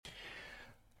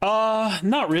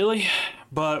Not really,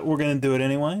 but we're gonna do it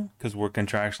anyway because we're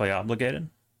contractually obligated.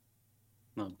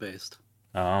 Not based.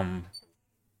 Um,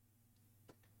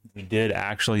 we did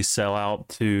actually sell out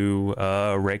to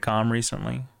Raycom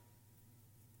recently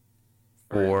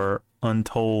for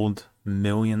untold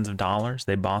millions of dollars.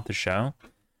 They bought the show.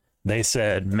 They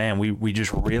said, "Man, we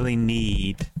just really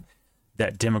need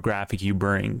that demographic you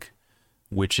bring,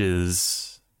 which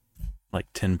is like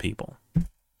 10 people."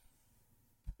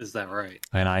 Is that right?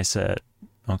 And I said,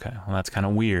 "Okay, well that's kind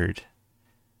of weird.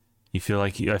 I feel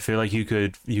like you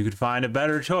could find a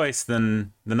better choice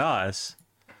than us."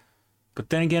 But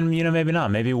then again, maybe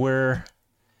not. Maybe we're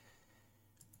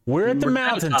at the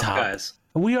mountaintop. Guys.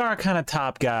 We are kind of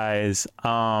top guys.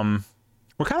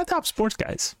 We're kind of top sports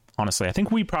guys, honestly. I think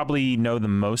we probably know the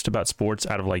most about sports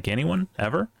out of like anyone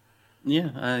ever. Yeah,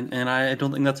 and I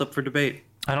don't think that's up for debate.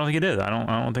 I don't think it is. I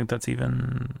don't think that's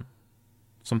even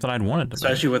something I'd want to debate.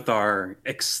 Especially with our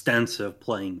extensive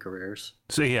playing careers.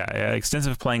 So yeah,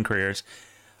 extensive playing careers.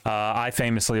 I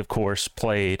famously, of course,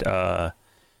 played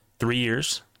 3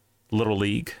 years Little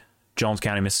League, Jones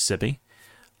County, Mississippi.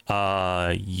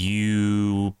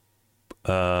 You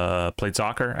played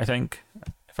soccer, I think,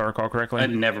 if I recall correctly. I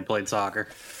never played soccer.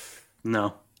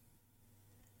 No.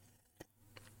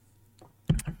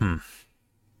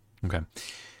 Okay.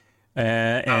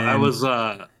 And I was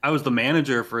the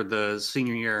manager for the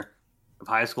senior year of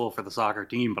high school for the soccer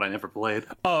team, but I never played.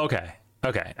 Oh, okay.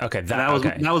 That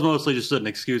was mostly just an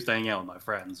excuse to hang out with my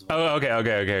friends. Oh,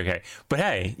 okay. But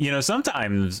hey,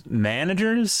 sometimes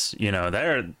managers,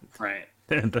 they're right.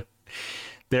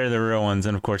 They're the real ones,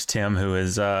 and of course Tim, who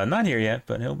is not here yet,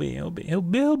 but he'll be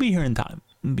here in time.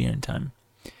 He'll be here in time.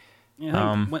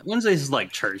 Yeah, Wednesdays is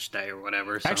like church day or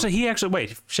whatever. So. He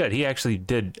actually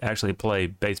did play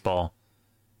baseball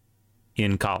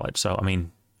in college. So I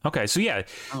mean, okay, so yeah,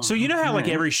 so you know how like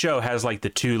every show has like the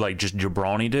two like just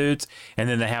jabroni dudes, and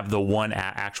then they have the one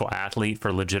actual athlete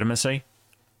for legitimacy.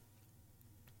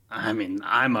 I mean,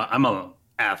 I'm a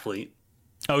athlete.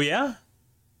 Oh yeah,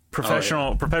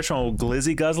 professional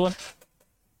glizzy guzzler.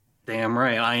 Damn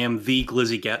right, I am the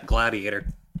glizzy gladiator.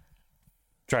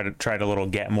 Tried a little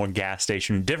different gas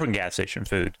station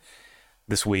food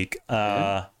this week.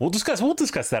 We'll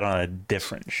discuss that on a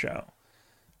different show.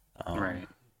 Right.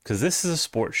 Because this is a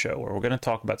sports show where we're going to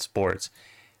talk about sports.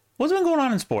 What's been going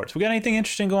on in sports? We got anything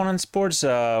interesting going on in sports?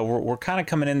 We're kind of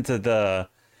coming into the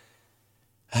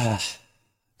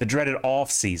dreaded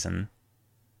off season.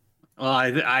 Well,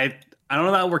 I don't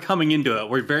know that we're coming into it.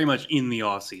 We're very much in the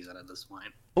off season at this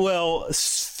point. Well,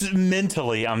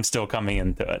 mentally, I'm still coming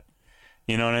into it.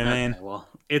 You know what I mean? Okay, well,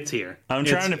 it's here. I'm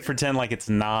trying to pretend like it's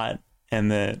not, and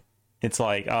that it's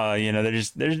like,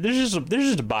 there's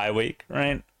just a bye week,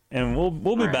 right? And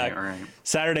we'll be back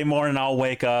Saturday morning. I'll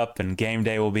wake up and game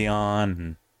day will be on,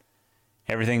 and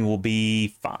everything will be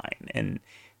fine. And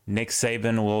Nick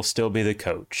Saban will still be the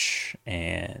coach,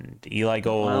 and Eli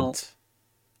Gold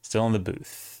still in the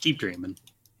booth. Keep dreaming.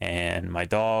 And my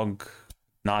dog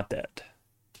not dead.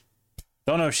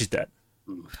 Don't know if she's dead.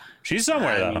 She's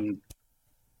somewhere though.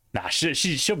 Nah,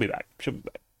 she'll be back. She'll be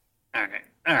back.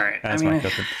 All right. That's my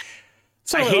cooking.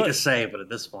 So I hate to say it, but at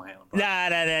this point,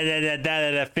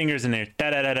 fingers in there.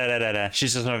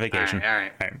 She's just on vacation. All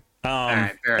right.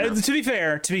 Fair enough. To be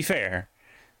fair,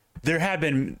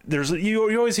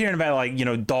 you're always hearing about like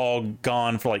dog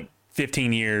gone for like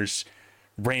 15 years,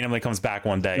 randomly comes back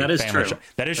one day. That is true.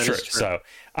 That is true. So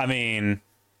I mean,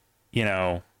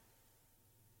 let's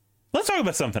talk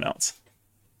about something else.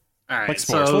 All right. Like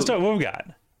sports. So, Let's talk. What we got?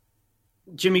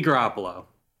 Jimmy Garoppolo,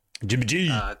 Jimmy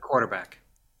G, quarterback.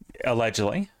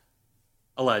 Allegedly.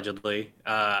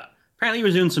 Apparently he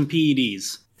was doing some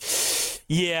PEDs.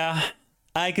 Yeah,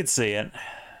 I could see it.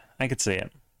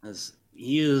 As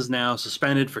he is now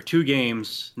suspended for 2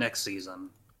 games next season.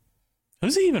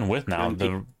 Who's he even with now?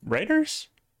 The Raiders?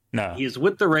 No. He is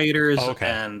with the Raiders,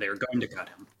 and they're going to cut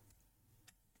him.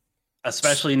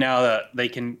 Especially now that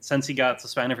since he got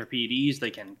suspended for PEDs,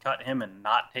 they can cut him and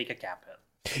not take a cap hit.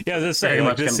 Yeah, this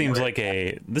seems like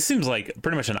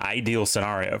pretty much an ideal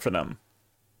scenario for them.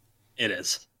 It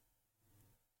is.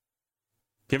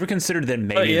 You ever considered that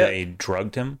maybe they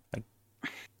drugged him?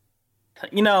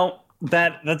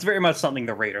 That's very much something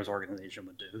the Raiders organization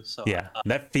would do. So yeah,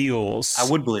 that feels. I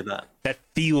would believe that. That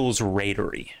feels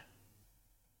Raidery.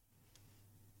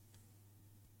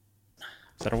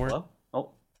 Is that a word? Hello?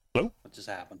 Oh, hello. What just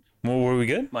happened? Well, were we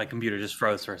good? My computer just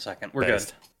froze for a second. We're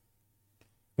good.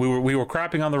 We were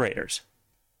crapping on the Raiders.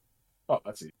 Oh,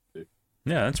 that's easy to do.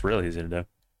 Yeah, that's really easy to do.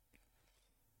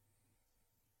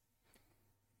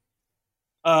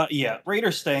 Yeah,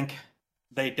 Raiders stink.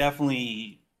 They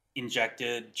definitely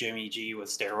injected Jimmy G with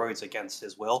steroids against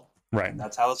his will. Right. And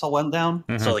that's how this all went down.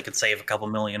 Mm-hmm. So they could save a couple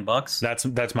 $1 million.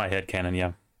 That's my headcanon,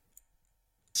 yeah.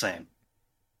 Same.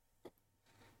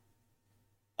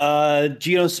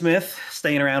 Geno Smith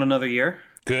staying around another year.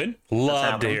 Good.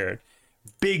 Love to hear it.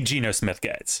 Big Geno Smith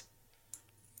guys.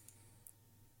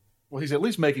 Well, he's at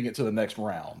least making it to the next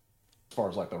round as far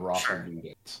as like the roster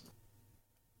units.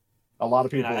 A lot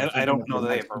of people. I don't know that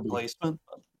they have a replacement.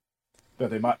 That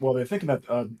they might. Well, they're thinking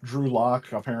that Drew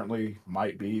Lock apparently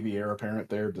might be the heir apparent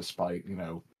there, despite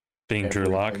being Drew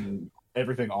Lock.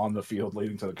 Everything on the field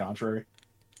leading to the contrary.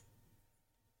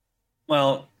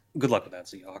 Well, good luck with that,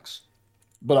 Seahawks.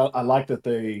 But I like that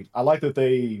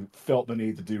they felt the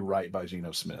need to do right by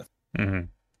Geno Smith.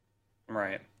 Mm-hmm.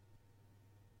 Right.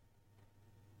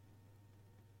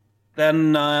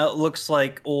 Then looks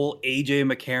like old AJ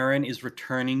McCarron is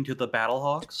returning to the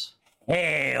Battlehawks.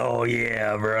 Hell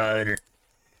yeah, brother.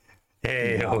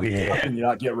 Hell yeah. How can you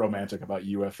not get romantic about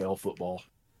UFL football?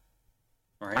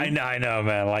 Right? I know,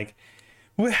 man. Like,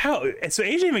 so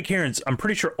AJ McCarron's, I'm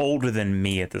pretty sure, older than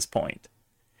me at this point.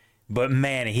 But,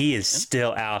 man, he is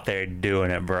still out there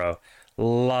doing it, bro.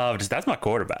 That's my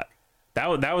quarterback.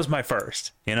 That was my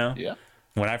first, Yeah.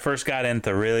 When I first got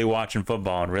into really watching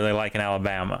football and really liking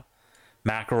Alabama,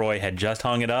 McElroy had just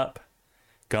hung it up,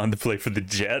 gone to play for the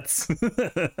Jets.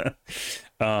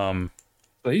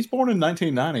 But he's born in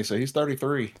 1990, so he's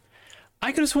 33.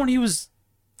 I could have sworn he was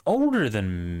older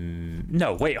than...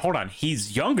 No, wait, hold on.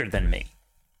 He's younger than me.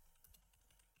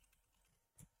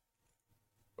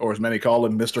 Or as many call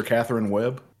him, Mr. Catherine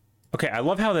Webb. Okay, I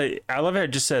love how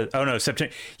it just says... Oh, no,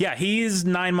 September. Yeah, he's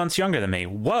 9 months younger than me.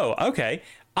 Whoa, okay.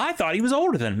 I thought he was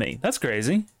older than me. That's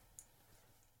crazy.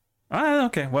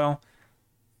 Okay, well...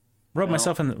 Wrote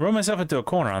myself into a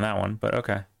corner on that one, but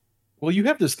okay. Well, you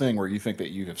have this thing where you think that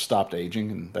you have stopped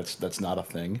aging, and that's not a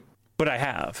thing. But I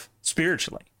have,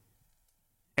 spiritually.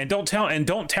 And don't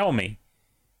tell me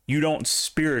you don't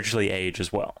spiritually age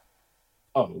as well.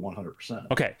 Oh, 100%.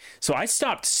 Okay, so I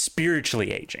stopped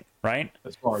spiritually aging, right?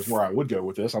 As far as where I would go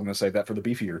with this, I'm going to say that for the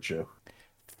Beefier show.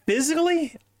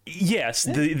 Physically, yes,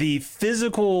 yeah. The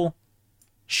physical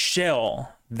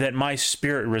shell that my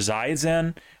spirit resides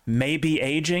in may be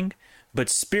aging, but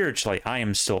spiritually, I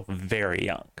am still very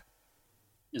young.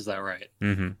 Is that right?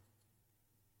 Mm-hmm.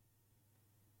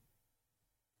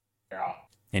 Yeah.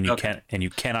 And you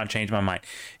cannot change my mind.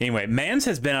 Anyway, Mans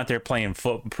has been out there playing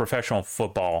professional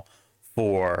football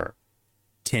for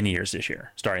 10 years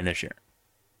starting this year.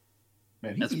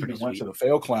 Man, he even went to the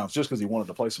Fail Clowns just because he wanted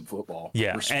to play some football.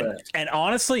 Yeah, and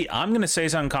honestly, I'm going to say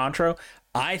something contra.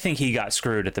 I think he got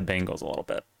screwed at the Bengals a little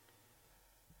bit.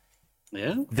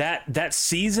 Yeah. That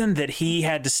season that he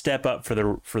had to step up for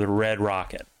the Red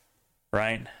Rocket,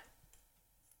 right?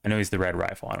 I know he's the Red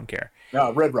Rifle. I don't care.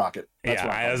 No, Red Rocket. That's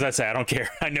as I say, I don't care.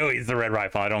 I know he's the Red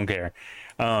Rifle. I don't care.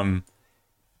 The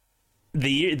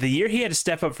year he had to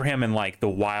step up for him in like the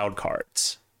wild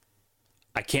cards.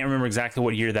 I can't remember exactly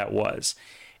what year that was,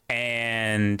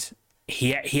 and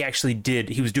he actually did.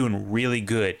 He was doing really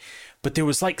good, but there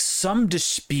was like some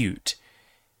dispute,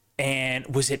 and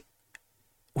was it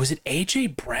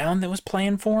AJ Brown that was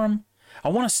playing for him? I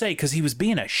want to say because he was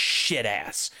being a shit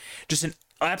ass, just an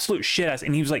absolute shit ass,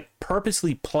 and he was like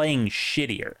purposely playing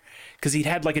shittier because he'd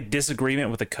had like a disagreement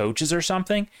with the coaches or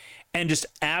something, and just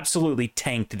absolutely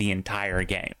tanked the entire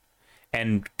game.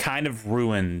 And kind of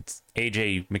ruined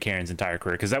AJ McCarron's entire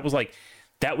career because that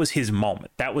was his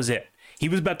moment. That was it. He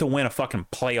was about to win a fucking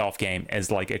playoff game as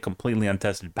like a completely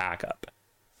untested backup.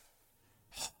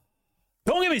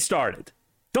 Don't get me started.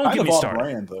 Don't get me started.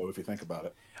 Brand, though, if you think about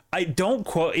it. I don't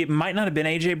quote. It might not have been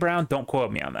AJ Brown. Don't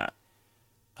quote me on that.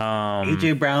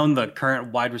 AJ Brown, the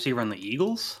current wide receiver on the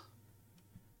Eagles.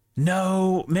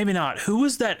 No, maybe not. Who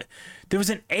was that? There was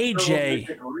an AJ.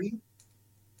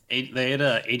 They had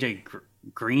AJ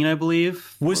Green, I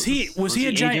believe. Was he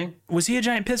a giant? AJ? Was he a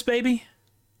giant piss baby?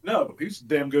 No, he's a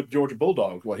damn good Georgia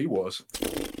Bulldog. What he was.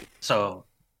 So,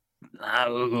 like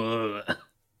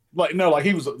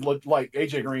he was like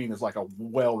AJ Green is like a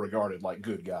well-regarded like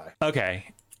good guy. Okay,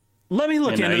 let me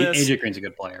look into this. AJ Green's a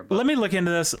good player. But... Let me look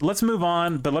into this. Let's move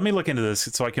on, but let me look into this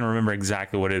so I can remember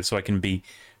exactly what it is, so I can be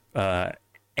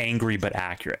angry but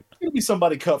accurate. Maybe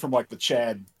somebody cut from like the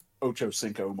Chad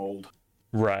Ochocinco mold.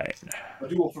 Right. A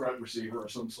dual threat receiver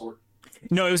of some sort.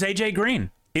 No, it was AJ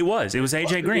Green. It was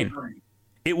AJ Green.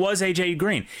 It was AJ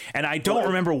Green. And I don't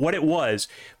remember what it was,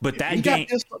 but that game...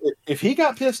 If he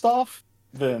got pissed off,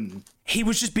 then... He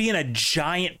was just being a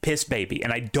giant piss baby,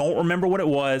 and I don't remember what it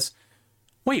was.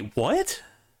 Wait, what?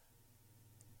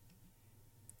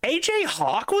 AJ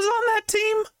Hawk was on that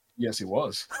team? Yes, he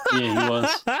was. Yeah, he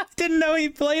was. Didn't know he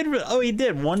played. He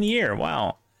did 1 year.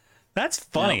 Wow. That's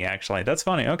funny, actually. That's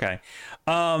funny. Okay.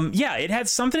 Yeah, it had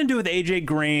something to do with AJ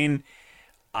Green.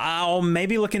 I'll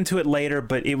maybe look into it later,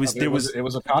 but it was it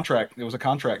was a contract. It was a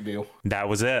contract deal. That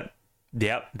was it.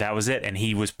 Yep, that was it. And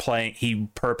he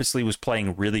purposely was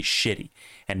playing really shitty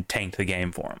and tanked the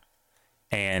game for him.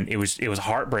 And it was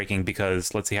heartbreaking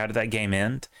because let's see, how did that game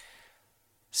end?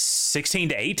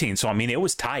 16-18. So I mean, it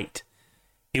was tight.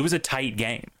 It was a tight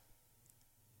game.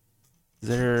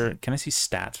 Can I see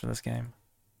stats for this game?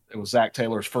 It was Zach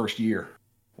Taylor's first year,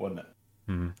 wasn't it?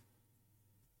 Hmm.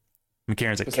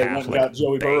 McCarron's a Catholic. They went and got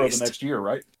Joey Burrow the next year,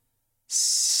 right?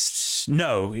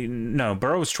 No.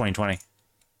 Burrow was 2020.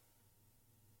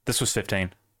 This was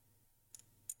 15.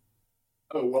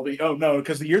 Oh well, no,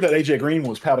 because the year that AJ Green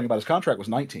was pouting about his contract was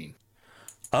 19.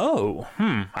 Oh,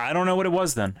 I don't know what it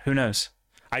was then. Who knows?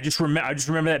 I just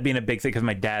remember that being a big thing because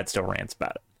my dad still rants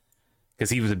about it because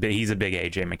he's a big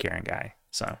AJ McCarron guy.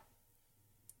 So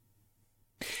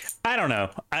I don't know.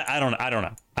 I don't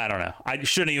know. I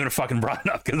shouldn't even have fucking brought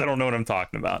it up because I don't know what I'm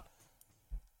talking about.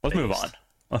 Let's move on.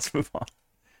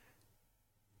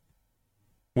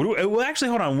 Well, actually,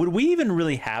 hold on. Would we even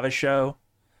really have a show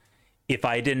if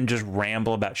I didn't just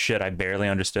ramble about shit I barely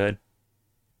understood?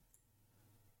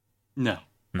 No.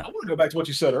 I want to go back to what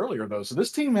you said earlier, though. So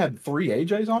this team had 3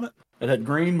 AJs on it. It had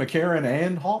Green, McCarron,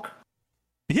 and Hawk.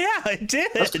 Yeah, it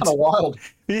did. That's kind of wild.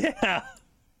 Yeah.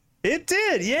 It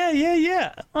did.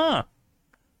 Yeah. Huh.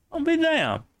 I'll be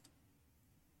damned.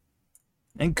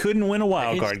 And couldn't win a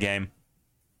wild card game.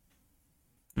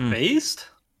 Based?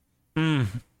 I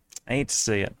hate to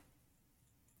see it.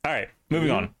 All right,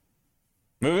 moving on.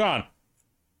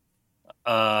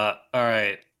 All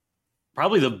right.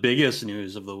 Probably the biggest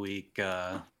news of the week.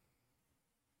 College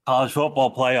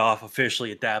football playoff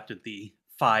officially adapted the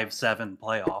 5-7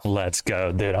 playoff. Let's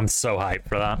go, dude. I'm so hyped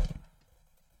for that.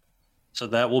 So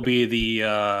that will be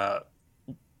the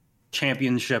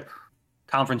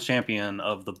conference champion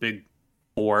of the Big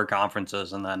 4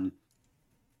 conferences, and then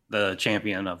the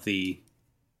champion of the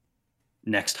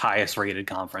next highest rated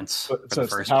conference. So for the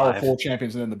it's first the Power 5. 4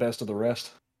 champions and then the best of the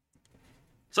rest.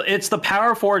 So it's the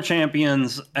Power 4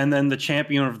 champions, and then the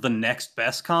champion of the next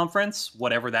best conference,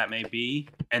 whatever that may be,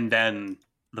 and then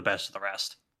the best of the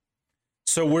rest.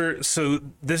 So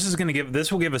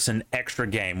this will give us an extra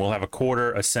game. We'll have a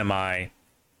quarter, a semi,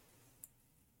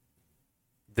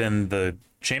 then the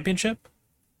championship.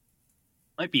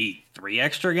 Might be 3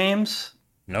 extra games.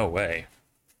 No way.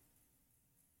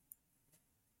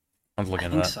 I was looking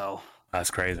at that. So. That's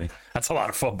crazy. That's a lot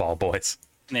of football, boys.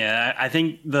 Yeah, I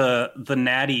think the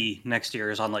Natty next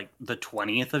year is on like the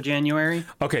 20th of January.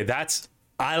 Okay,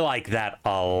 I like that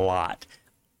a lot.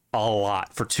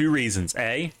 For 2 reasons.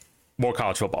 A, more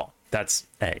college football. That's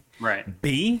A. Right.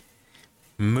 B,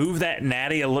 move that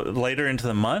Natty later into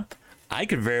the month. I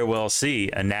could very well see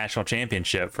a national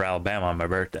championship for Alabama on my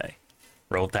birthday.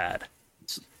 Roll Tide.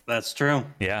 That's true.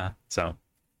 Yeah, so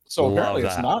apparently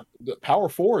it's not, the Power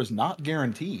 4 is not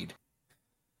guaranteed.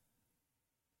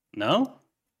 No?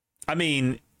 I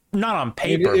mean, not on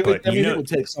paper, it would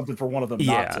take something for one of them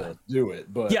not to do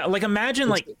it. But yeah, like imagine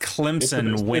like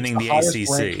Clemson winning the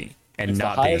ACC and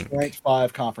not the being highest ranked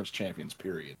 5 conference champions.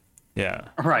 Period. Yeah.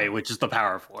 Right, which is the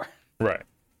Power 4. Right.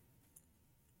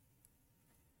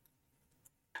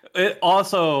 It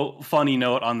also, funny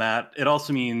note on that, it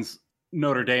also means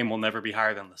Notre Dame will never be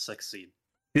higher than the 6th seed.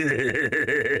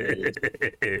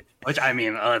 Which, I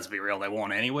mean, let's be real, they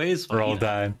won't anyways. But, Roll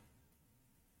Tide.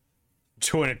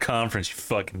 Join a conference, you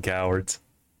fucking cowards.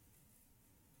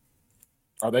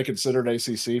 Are they considered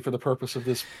ACC for the purpose of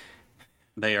this?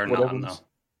 They are not, no.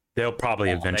 They'll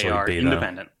probably eventually be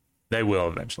independent. Though. They will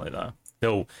eventually, though.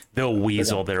 They'll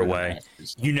weasel their way.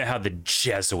 You know how the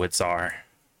Jesuits are.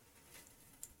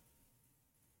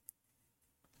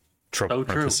 So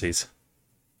true.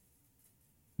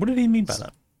 What did he mean by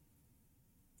that?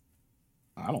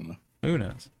 I don't know. Who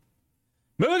knows?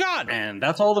 Moving on. And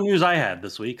that's all the news I had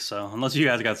this week. So unless you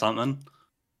guys got something.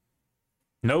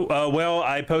 No. Well,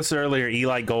 I posted earlier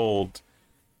Eli Gold,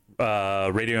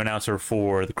 radio announcer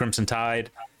for the Crimson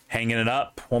Tide, hanging it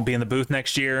up. Won't be in the booth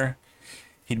next year.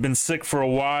 He'd been sick for a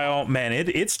while. Man,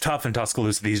 it's tough in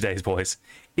Tuscaloosa these days, boys.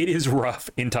 It is rough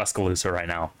in Tuscaloosa right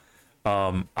now.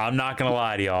 I'm not going to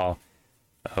lie to y'all.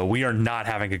 We are not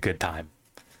having a good time.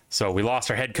 So we lost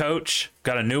our head coach,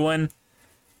 got a new one,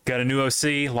 got a new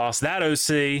OC, lost that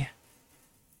OC.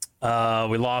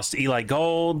 We lost Eli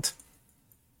Gold.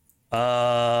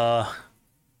 Did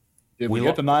we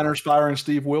get the Niners firing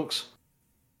Steve Wilkes?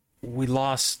 We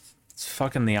lost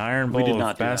fucking the Iron Bowl we did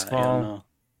not of basketball.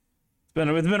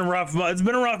 It's been a rough month. It's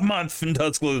been a rough month in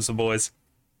Tuscaloosa, boys.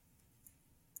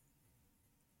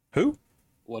 Who?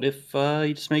 What if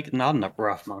you just make it not a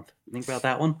rough month? Think about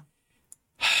that one.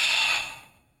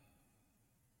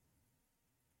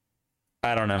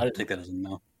 I don't know. I think that doesn't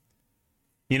know.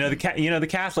 The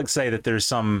Catholics say that there's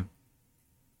some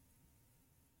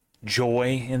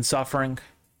joy in suffering,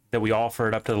 that we offer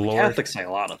it up to the Lord. Catholics say a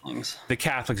lot of things. The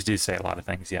Catholics do say a lot of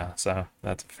things, yeah. So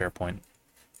that's a fair point.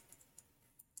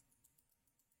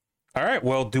 All right.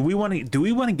 Well, do we want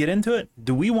to get into it?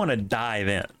 Do we want to dive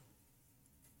in?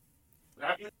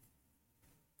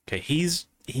 Okay, he's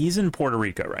in Puerto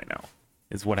Rico right now.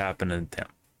 Is what happened to Tim.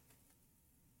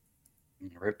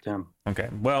 Ripped him. Okay.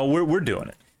 Well, we're doing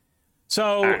it. So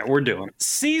all right, we're doing it.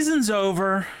 Season's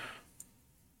over.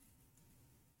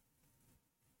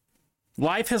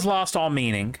 Life has lost all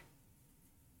meaning,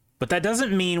 but that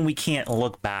doesn't mean we can't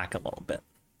look back a little bit.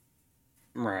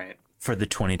 Right. For the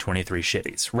 2023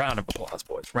 Shitties. Round of applause,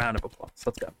 boys. Round of applause.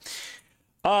 Let's go.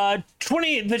 The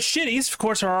Shitties, of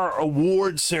course, are our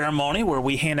award ceremony where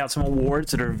we hand out some awards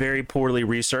that are very poorly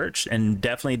researched and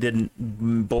definitely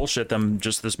didn't bullshit them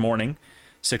just this morning,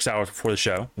 6 hours before the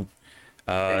show.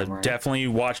 Right. Definitely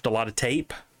watched a lot of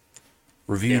tape,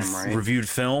 reviewed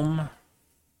film,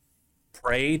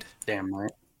 prayed. Damn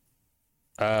right.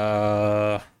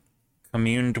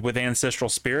 Communed with ancestral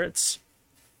spirits,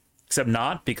 except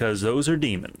not, because those are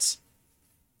demons.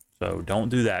 So don't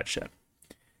do that shit.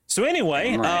 So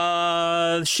anyway,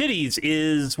 Shitties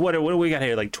is what do we got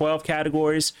here? Like 12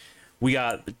 categories. We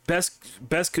got best.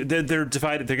 They're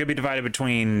divided. They're gonna be divided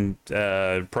between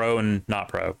pro and not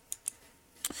pro.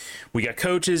 We got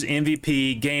coaches,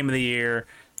 MVP, game of the year,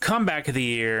 comeback of the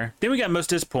year. Then we got most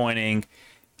disappointing,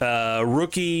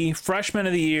 rookie, freshman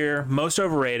of the year, most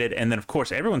overrated, and then of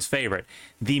course everyone's favorite,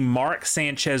 the Mark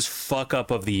Sanchez fuck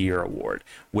up of the year award.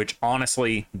 Which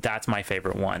honestly, that's my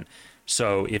favorite one.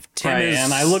 So if Tim is...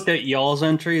 and I looked at y'all's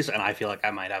entries, and I feel like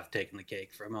I might have taken the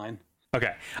cake for mine.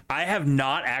 Okay, I have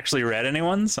not actually read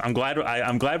anyone's. I'm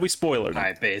glad we spoiled. All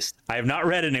right, based. I have not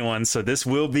read anyone's, so this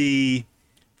will be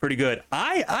pretty good.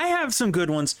 I have some good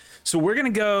ones, so we're gonna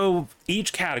go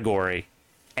each category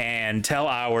and tell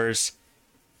ours.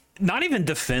 Not even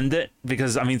defend it,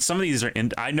 because I mean some of these are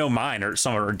I know mine or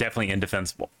some are definitely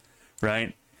indefensible,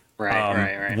 right?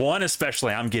 Right. One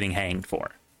especially, I'm getting hanged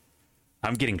for.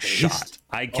 I'm getting shot.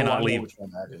 I cannot leave.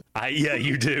 Yeah,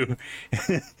 you do.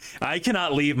 I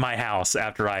cannot leave my house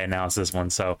after I announce this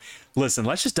one. So, listen,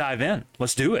 let's just dive in.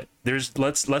 Let's do it.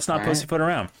 Let's not pussyfoot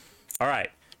around. All right,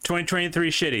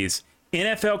 2023 Shitties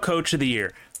NFL Coach of the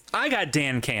Year. I got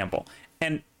Dan Campbell,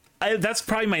 and that's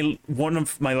probably one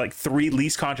of my like 3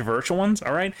 least controversial ones.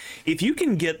 All right, if you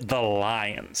can get the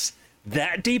Lions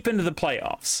that deep into the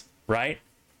playoffs, right?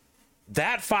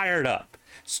 That fired up.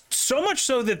 So much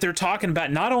so that they're talking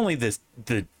about not only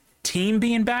the team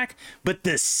being back, but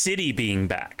the city being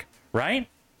back, right?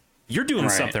 You're doing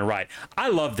something right. I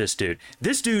love this dude.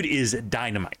 This dude is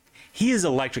dynamite. He is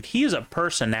electric. He is a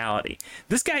personality.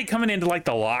 This guy coming into like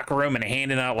the locker room and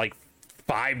handing out like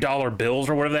 $5 bills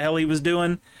or whatever the hell he was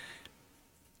doing.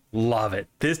 Love it.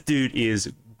 This dude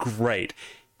is great.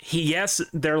 Yes,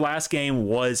 their last game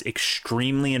was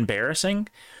extremely embarrassing,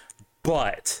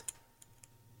 but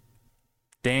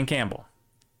Dan Campbell,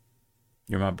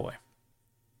 you're my boy.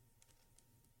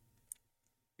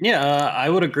 Yeah,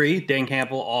 I would agree. Dan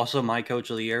Campbell, also my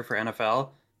coach of the year for NFL.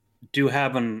 Do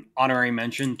have an honorary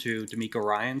mention to D'Amico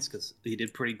Ryans because he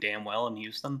did pretty damn well in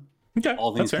Houston. Okay,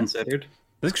 all things considered.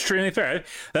 That's extremely fair.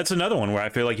 That's another one where I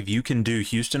feel like if you can do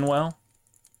Houston well,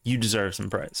 you deserve some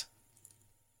praise.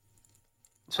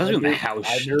 Especially with how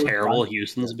terrible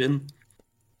Houston's been.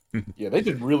 Yeah, they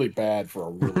did really bad for a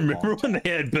really Remember long time. when they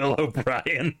had Bill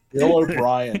O'Brien? Bill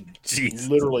O'Brien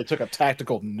literally took a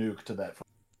tactical nuke to that.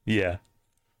 Yeah.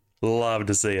 Love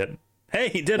to see it. Hey,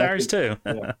 he did ours too.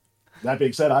 Yeah. That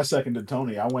being said, I seconded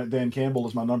Tony. I went Dan Campbell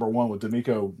as my number one with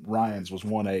D'Amico Ryans was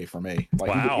 1A for me. Like,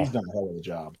 wow. He's done a hell of a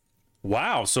job.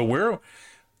 Wow. So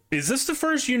is this the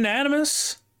first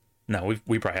unanimous? No,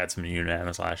 we probably had some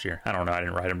unanimous last year. I don't know. I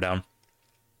didn't write them down.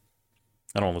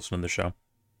 I don't listen to the show.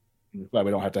 Glad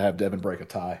we don't have to have Devin break a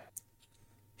tie.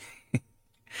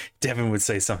 Devin would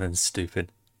say something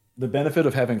stupid. The benefit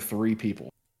of having 3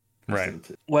 people. Right.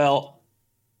 Well,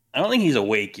 I don't think he's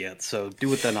awake yet, so do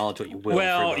with that knowledge what you will.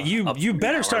 Well, you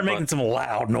better start making some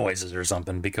loud noises or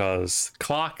something, because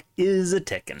clock is a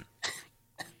ticking.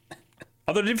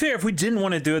 Although, to be fair, if we didn't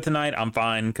want to do it tonight, I'm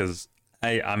fine, because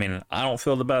I mean, I don't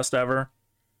feel the best ever.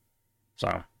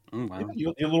 So. Wow.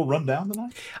 You a little run down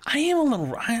tonight? I am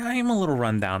a little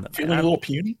run down tonight. Feeling a little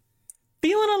puny?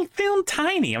 feeling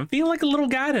tiny. I'm feeling like a little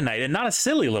guy tonight, and not a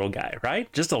silly little guy,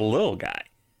 right? Just a little guy,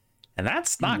 and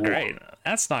that's not great.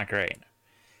 That's not great.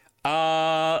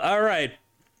 All right,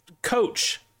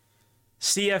 Coach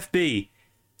CFB.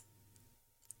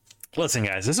 Listen,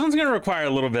 guys, this one's going to require a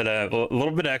little bit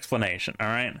of explanation. All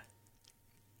right,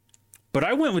 but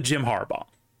I went with Jim Harbaugh.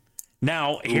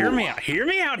 Now, hear me out.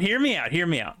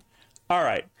 All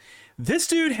right, this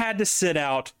dude had to sit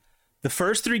out the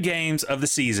first 3 games of the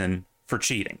season for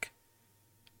cheating,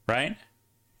 right?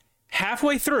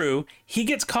 Halfway through, he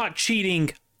gets caught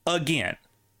cheating again.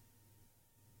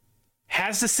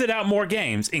 Has to sit out more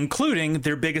games, including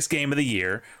their biggest game of the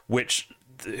year, which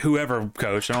whoever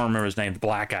coached, I don't remember his name, the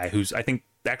black guy, who's I think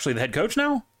actually the head coach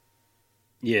now?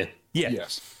 Yeah.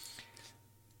 Yes.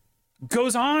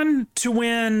 Goes on to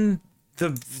win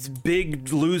the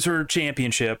big loser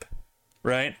championship,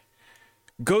 right?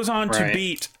 Goes on to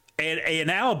beat an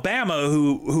Alabama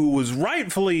who was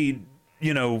rightfully,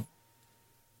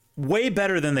 way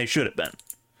better than they should have been.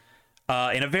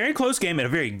 In a very close game, in a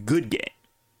very good game.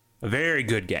 A very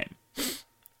good game.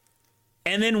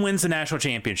 And then wins the national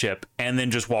championship and then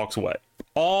just walks away.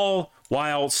 All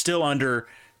while still under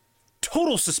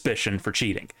total suspicion for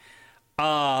cheating.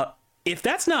 If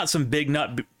that's not some big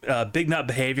nut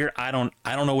behavior, I don't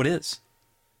know what is.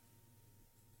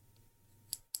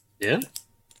 Yeah.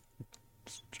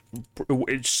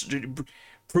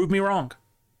 Prove me wrong.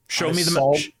 Show me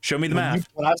the math.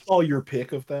 When I saw your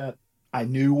pick of that, I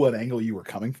knew what angle you were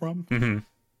coming from. Mm-hmm.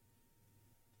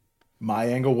 My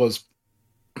angle was,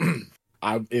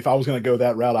 if I was going to go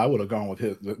that route, I would have gone with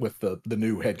the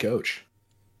new head coach.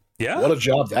 Yeah, what a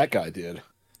job that guy did.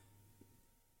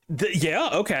 Yeah,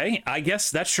 okay, I guess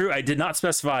that's true. I did not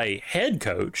specify head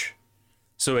coach,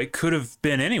 so it could have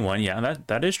been anyone. Yeah,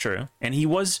 that is true. And he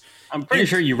was. I'm pretty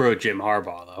sure you wrote Jim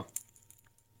Harbaugh though.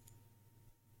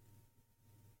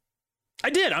 I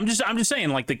did. I'm just saying,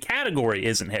 like, the category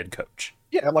isn't head coach.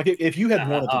 Yeah, like if you had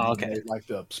wanted to be like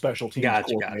the special teams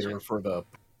coordinator for the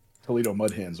Toledo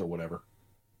Mud Hens or whatever.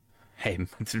 Hey,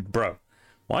 bro,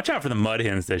 watch out for the Mud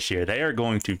Hens this year. They are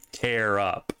going to tear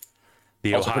up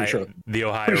the Ohio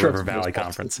River Valley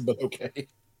Conference. But okay.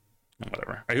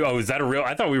 Whatever. Oh, is that a real?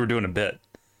 I thought we were doing a bit.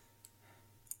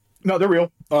 No, they're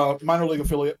real. Minor league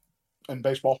affiliate in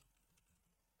baseball.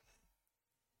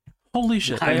 Holy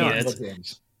shit.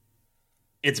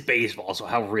 It's baseball, so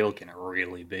how real can it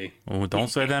really be? Oh, don't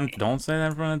say that. Don't say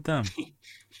that in front of them.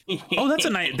 Oh, that's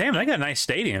a nice. Damn, they got a nice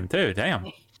stadium too.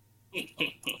 Damn.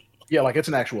 Yeah, like it's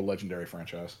an actual legendary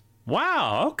franchise.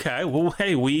 Wow. Okay. Well,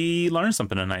 hey, we learned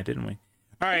something tonight, didn't we?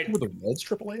 All right. Were the Reds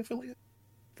AAA affiliate?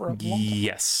 For a long time?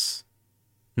 Yes.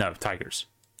 No, Tigers.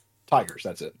 Tigers.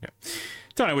 That's it. Yeah.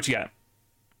 Tony, what you got?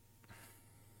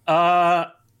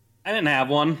 I didn't have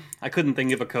one. I couldn't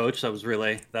think of a coach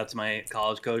that's my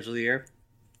college coach of the year.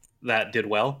 That did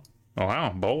well. Oh,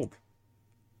 wow, bold.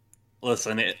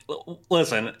 Listen, it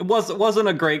wasn't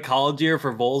a great college year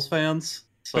for Vols fans.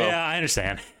 So. Yeah, I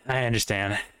understand.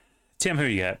 Tim, who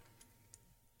you got?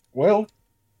 Well,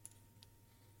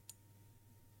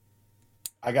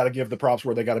 I got to give the props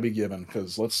where they got to be given,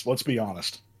 because let's be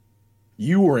honest.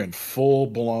 You were in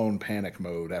full-blown panic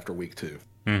mode after week 2.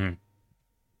 Mm-hmm.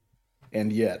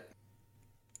 And yet,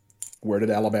 where did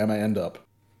Alabama end up?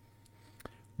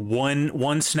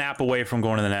 One snap away from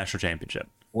going to the national championship.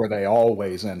 Where they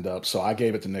always end up. So I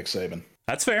gave it to Nick Saban.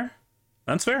 That's fair.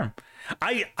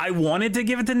 I wanted to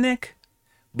give it to Nick,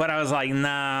 but I was like,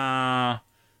 nah.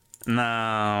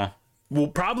 Well,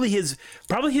 probably his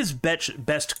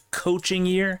best coaching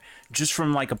year, just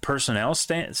from like a personnel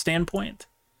standpoint,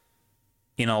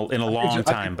 in a long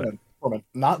time. But from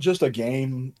not just a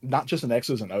game, not just an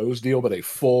X's and O's deal, but a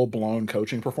full-blown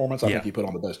coaching performance. I think he put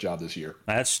on the best job this year.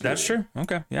 That's true.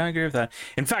 Okay, yeah, I agree with that.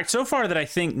 In fact, so far that I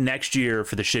think next year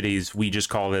for the Shitties, we just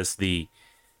call this the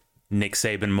Nick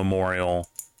Saban Memorial,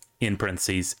 in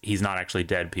parentheses, he's not actually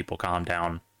dead, people calm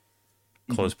down,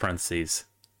 close parentheses,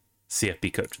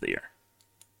 CFB Coach of the Year.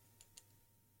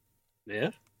 Yeah.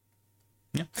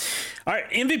 All right,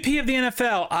 MVP of the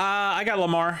NFL. I got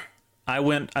Lamar. I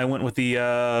went with the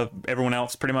everyone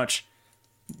else pretty much.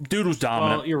 Dude was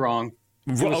dominant. Well, you're wrong.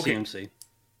 It was CMC.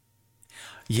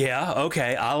 Yeah,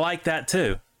 okay. I like that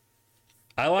too.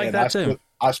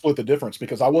 I split the difference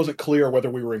because I wasn't clear whether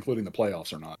we were including the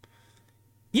playoffs or not.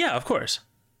 Yeah, of course.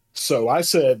 So I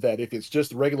said that if it's just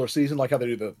the regular season, like how they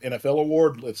do the NFL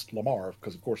award, it's Lamar,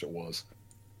 because of course it was.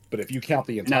 But if you count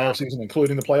the entire season,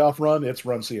 including the playoff run, it's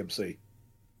Run CMC.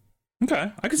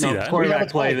 Okay, I can see that. Quarterback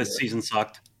play this season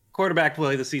sucked.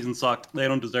 They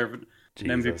don't deserve an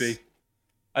MVP.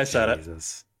 I said it.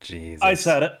 Jesus. I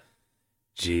said it.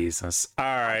 Jesus. All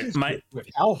right. With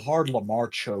how hard Lamar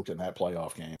choked in that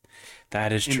playoff game.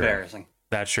 That is true. Embarrassing.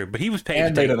 That's true. But he was paid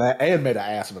and made an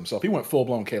ass of himself. He went full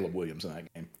blown Caleb Williams in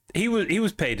that game. He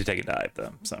was paid to take a dive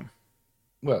though. So.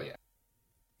 Well, yeah.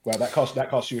 Well, that cost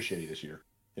you a shitty this year,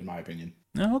 in my opinion.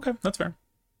 Oh, okay, that's fair.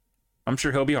 I'm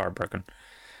sure he'll be heartbroken.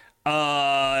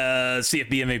 CFB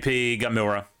MVP got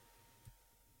Milrow.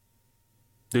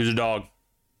 Dude's a dog.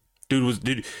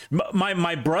 Dude.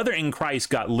 My brother in Christ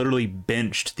got literally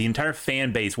benched. The entire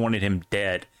fan base wanted him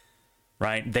dead.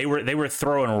 Right? They were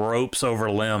throwing ropes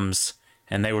over limbs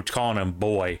and they were calling him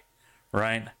boy.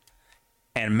 Right?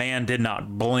 And man did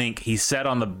not blink. He sat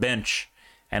on the bench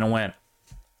and went,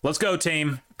 "Let's go,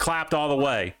 team." Clapped all the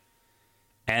way.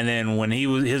 And then when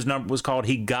his number was called,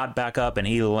 he got back up and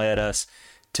he led us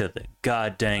to the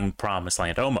goddamn promised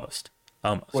land. Almost.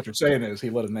 What you're saying is he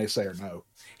let a naysayer know.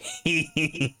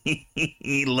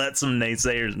 He let some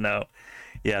naysayers know.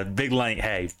 Yeah, big lank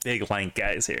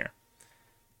guys here.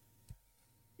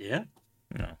 Yeah.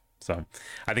 Yeah. So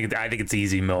I think it's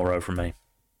easy Milrow for me.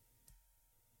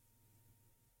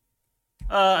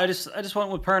 I just went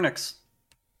with Pernix.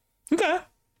 Okay.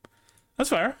 That's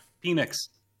fair. Phoenix.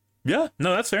 Yeah,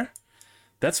 no, that's fair.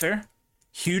 That's fair.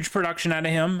 Huge production out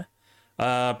of him.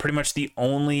 Pretty much the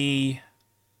only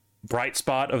bright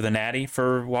spot of the Natty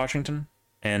for Washington.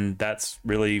 And that's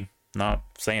really not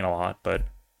saying a lot, but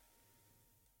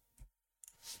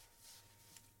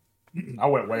I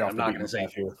went way off. I'm not going to say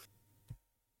here.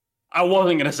 I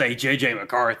wasn't going to say JJ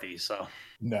McCarthy, so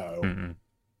no. Mm-mm.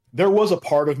 There was a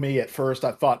part of me at first.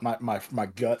 I thought my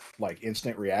gut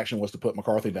instant reaction was to put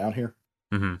McCarthy down here,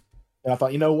 and I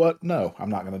thought, you know what? No, I'm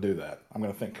not going to do that. I'm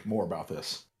going to think more about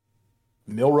this.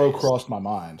 Milrow crossed my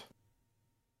mind.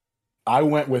 I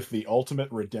went with the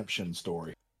ultimate redemption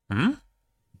story.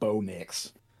 Bo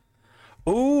Nix.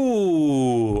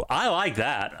 Ooh, I like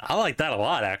that. I like that a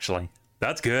lot, actually.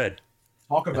 That's good.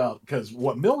 Talk about, because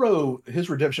what Milrow, his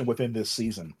redemption within this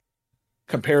season,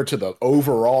 compared to the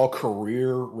overall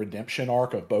career redemption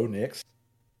arc of Bo Nix,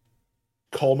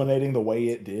 culminating the way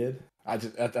it did, I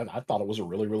thought it was a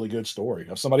really, really good story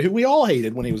of somebody who we all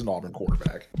hated when he was an Auburn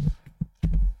quarterback.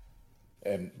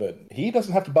 But he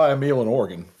doesn't have to buy a meal in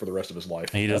Oregon for the rest of his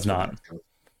life. He does not.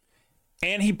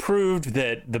 And he proved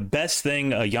that the best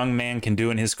thing a young man can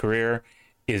do in his career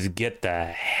is get the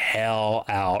hell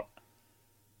out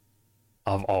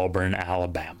of Auburn,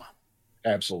 Alabama.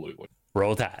 Absolutely.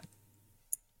 Roll Tide.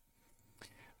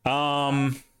 All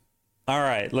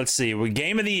right, let's see. We're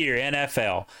game of the year,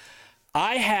 NFL.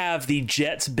 I have the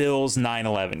Jets-Bills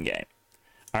 9-11 game.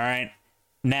 All right.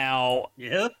 Now,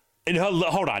 yeah.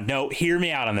 Hold on. No, hear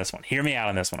me out on this one.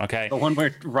 Okay? The one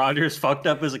where Rodgers fucked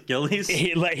up his Achilles?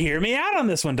 Hear me out on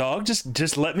this one, dog.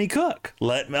 Just let me cook.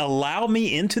 Allow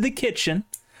me into the kitchen,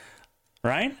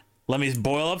 right? Let me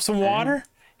boil up some water,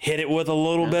 hit it with a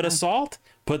little bit of salt,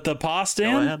 put the pasta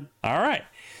in. Ahead. All right.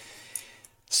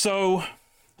 So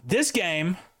this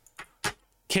game,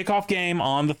 kickoff game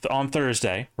on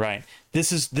Thursday, right?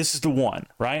 This is the one,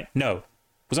 right? No.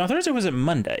 Was it on Thursday or was it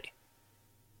Monday?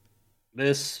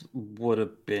 This would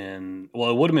have been,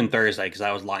 it would have been Thursday because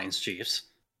I was Lions Chiefs.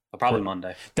 But probably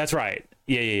Monday. That's right.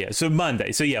 Yeah. So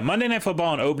Monday. So yeah, Monday Night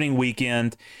Football on opening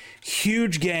weekend.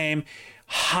 Huge game.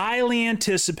 Highly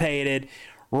anticipated.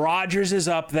 Rodgers is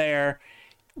up there.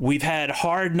 We've had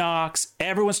Hard Knocks.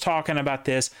 Everyone's talking about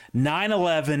this.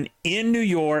 9/11 in New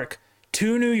York.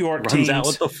 Two New York teams. Runs out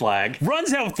with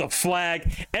the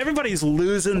flag. Everybody's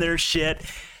losing their shit.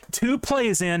 2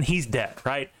 plays in, he's dead,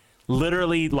 right?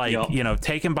 Literally,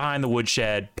 take him behind the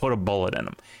woodshed, put a bullet in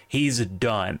him. He's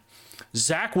done.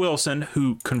 Zach Wilson,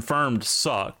 who confirmed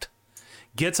sucked,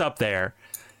 gets up there,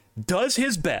 does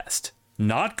his best.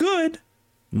 Not good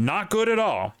at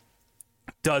all.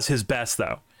 Does his best,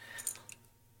 though.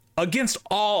 Against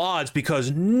all odds,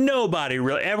 because nobody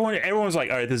really, everyone was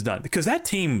like, all right, this is done. Because that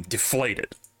team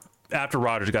deflated after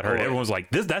Rodgers got hurt. Everyone was like,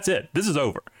 that's it. This is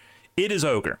over. It is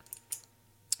over.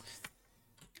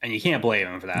 And you can't blame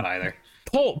him for that either.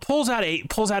 Pulls out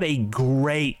a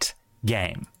great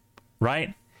game,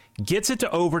 right? Gets it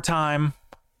to overtime.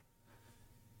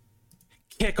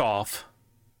 Kickoff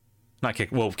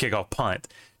punt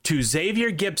to Xavier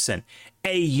Gibson,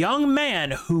 a young man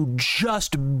who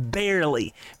just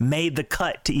barely made the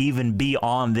cut to even be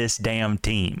on this damn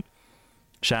team.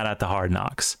 Shout out to Hard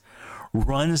Knocks.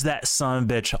 Runs that son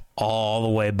of a bitch all the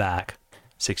way back,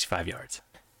 65 yards.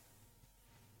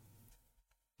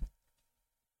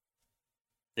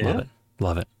 Yeah.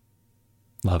 Love it.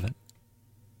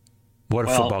 What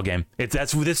a football game.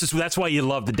 That's why you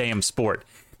love the damn sport.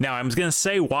 Now, I'm going to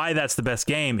say why that's the best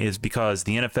game is because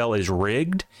the NFL is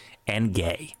rigged and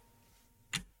gay.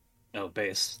 Oh,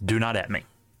 base. Do not at me.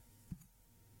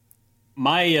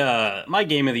 My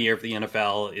game of the year for the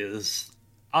NFL is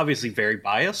obviously very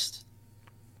biased,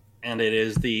 and it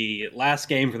is the last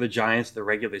game for the Giants of the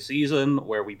regular season,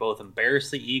 where we both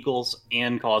embarrassed the Eagles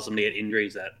and caused them to get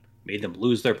injuries that made them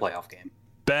lose their playoff game.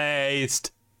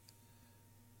 Based.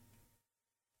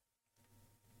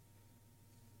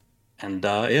 And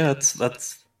yeah,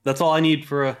 that's all I need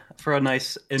for a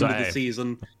nice end of the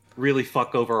season. Really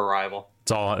fuck over a rival.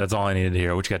 That's all I needed to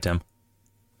hear. What you got, Tim?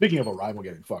 Speaking of a rival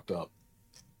getting fucked up,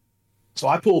 so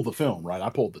I pulled the film, right? I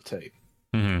pulled the tape,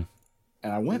 and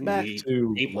I went back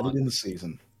to late in the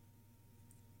season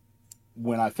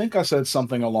when I think I said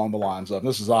something along the lines of,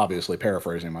 this is obviously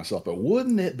paraphrasing myself, but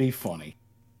wouldn't it be funny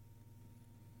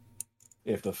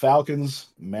if the Falcons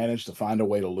managed to find a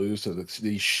way to lose to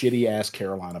these shitty-ass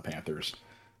Carolina Panthers?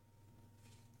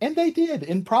 And they did.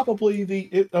 And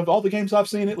probably of all the games I've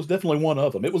seen, it was definitely one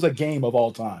of them. It was a game of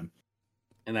all time.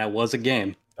 And that was a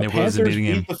game. The Panthers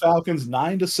beat the Falcons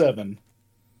 9-7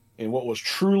 in what was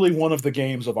truly one of the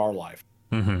games of our life.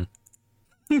 Nice.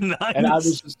 And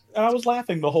I was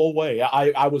laughing the whole way.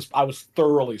 I was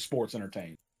thoroughly sports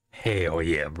entertained. Hell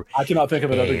yeah, bro. I cannot think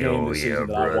of another game this season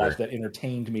that I watched that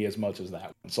entertained me as much as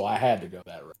that one. So I had to go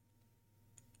that route.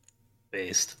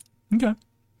 Based. Okay.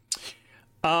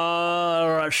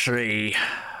 Let's see.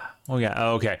 Oh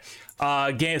yeah. Okay.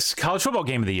 Games. College football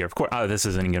game of the year. Of course. This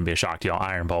isn't going to be a shock to y'all.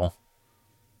 Iron Bowl.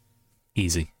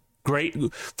 Easy.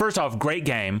 Great. First off, great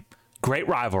game. Great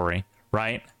rivalry.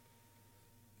 Right.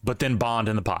 But then Bond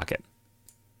in the pocket.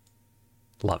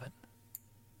 Love it.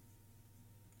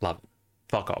 Love it.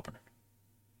 Fuck Auburn.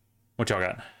 What y'all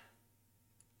got?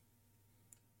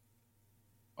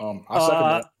 I second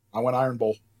that. I went Iron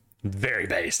Bowl. Very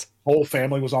based. Whole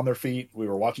family was on their feet. We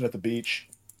were watching at the beach.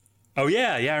 Oh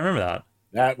yeah, I remember that.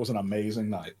 That was an amazing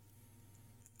night.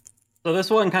 So this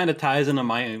one kind of ties into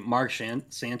my Mark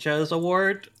Sanchez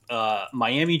award,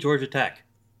 Miami, Georgia Tech.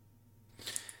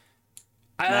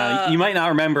 Now, you might not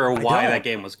remember why that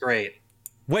game was great.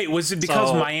 Wait, was it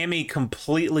because Miami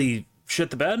completely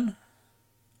shit the bed?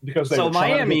 Because they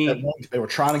were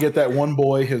trying to get that one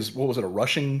boy what was it, a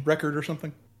rushing record or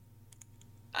something?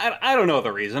 I don't know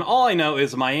the reason. All I know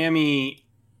is Miami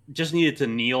just needed to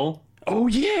kneel. Oh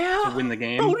yeah, to win the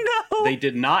game. Oh no, they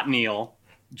did not kneel.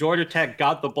 Georgia Tech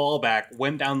got the ball back,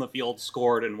 went down the field,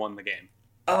 scored, and won the game.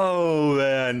 Oh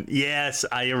man, yes,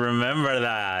 I remember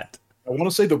that. I want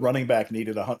to say the running back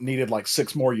needed like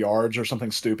 6 more yards or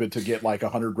something stupid to get like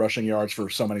 100 rushing yards for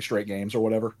so many straight games or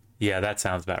whatever. Yeah, that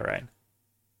sounds about right.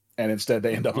 And instead,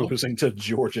 they end up losing to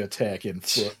Georgia Tech in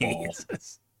football.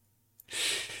 Jesus.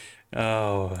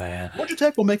 Oh man, Georgia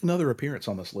Tech will make another appearance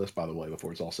on this list, by the way,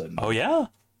 before it's all said and done. Oh yeah,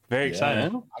 very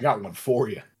excited. I got one for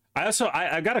you.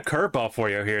 I got a curveball for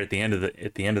you here at the end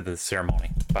of the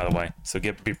ceremony, by the way. So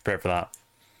be prepared for that.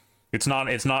 It's not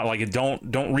like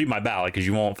don't read my ballot because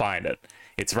you won't find it.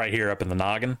 It's right here up in the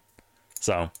noggin.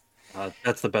 So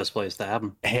that's the best place to have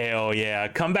them. Hell yeah!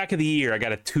 Comeback of the year. I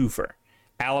got a twofer.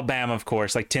 Alabama, of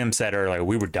course, like Tim said earlier,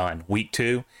 we were done. Week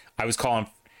 2, I was calling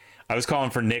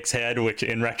for Nick's head, which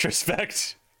in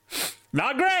retrospect,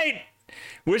 not great.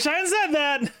 Wish I had said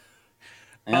that.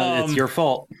 It's your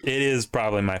fault. It is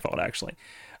probably my fault, actually.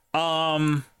 We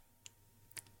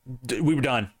were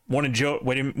done.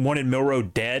 Wanted Milroe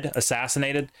dead,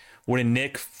 assassinated. Wanted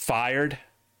Nick fired,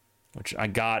 which I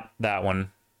got that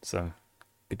one. So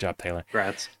good job, Taylor.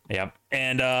 Congrats. Yep.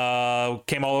 And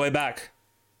came all the way back.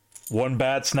 One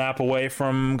bad snap away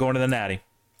from going to the Natty,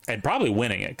 and probably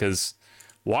winning it because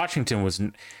Washington was.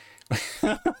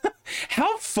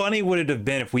 How funny would it have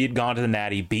been if we had gone to the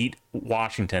Natty, beat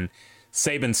Washington?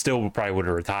 Saban still probably would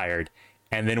have retired,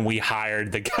 and then we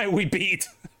hired the guy we beat.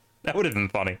 That would have been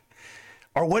funny.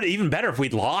 Or what? Even better if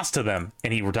we'd lost to them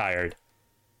and he retired,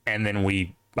 and then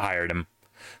we hired him.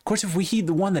 Of course, if he'd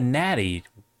won the Natty,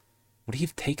 would he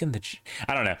have taken the?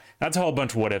 I don't know. That's a whole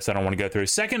bunch of what ifs I don't want to go through.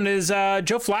 Second is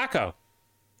Joe Flacco.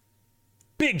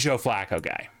 Big Joe Flacco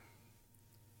guy.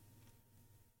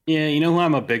 Yeah, you know who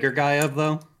I'm a bigger guy of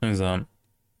though? Who's that?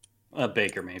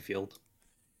 Baker Mayfield.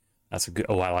 That's a good.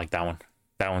 Oh, I like that one.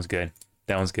 That one's good.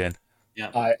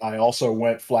 Yeah. I also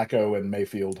went Flacco and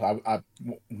Mayfield. I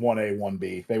 1A,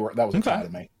 1B. That was a tie to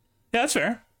me. Yeah, that's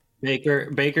fair.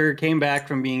 Baker came back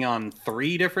from being on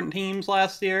 3 different teams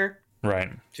last year.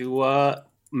 Right. To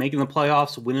making the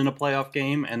playoffs, winning a playoff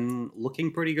game, and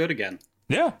looking pretty good again.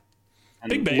 Yeah.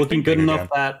 And looking good enough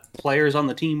that players on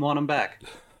the team want him back.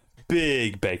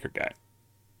 Big Baker guy.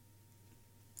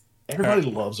 Everybody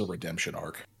loves a redemption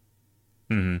arc.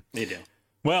 Mm-hmm. They do.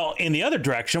 Well, in the other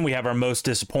direction, we have our most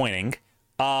disappointing.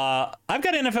 I've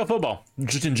got NFL football,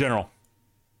 just in general.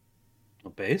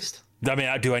 Based? I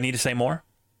mean, do I need to say more?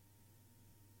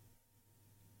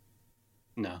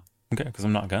 No. Okay, because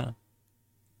I'm not gonna.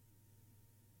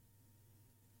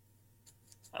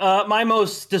 My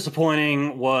most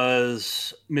disappointing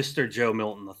was Mr. Joe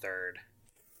Milton III.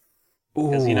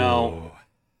 Because,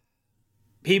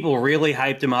 people really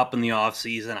hyped him up in the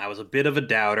offseason. I was a bit of a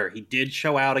doubter. He did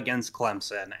show out against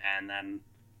Clemson, and then,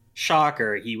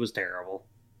 shocker, he was terrible.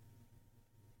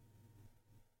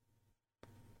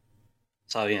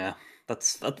 So, yeah,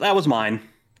 that was mine.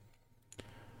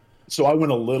 So I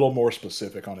went a little more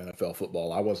specific on NFL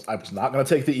football. I was not going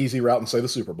to take the easy route and say the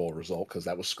Super Bowl result because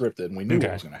that was scripted and we knew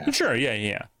what was going to happen. Sure,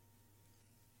 yeah.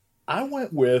 I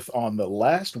went with, on the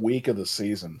last week of the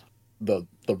season, the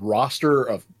roster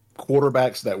of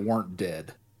quarterbacks that weren't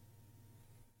dead.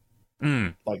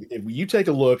 Like, if you take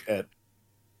a look at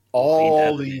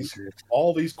all these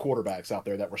quarterbacks out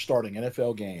there that were starting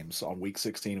NFL games on week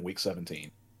 16 and week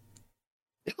 17,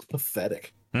 it was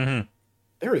pathetic. Mm-hmm.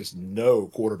 There is no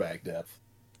quarterback depth.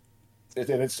 And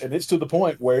it's to the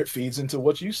point where it feeds into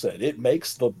what you said. It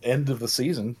makes the end of the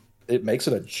season, it makes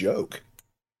it a joke.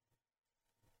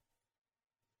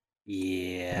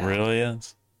 Yeah. It really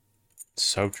is.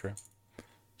 So true.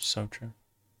 So true.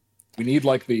 We need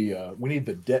we need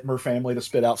the Detmer family to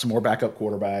spit out some more backup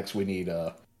quarterbacks. We need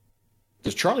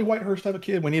does Charlie Whitehurst have a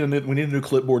kid? We need a new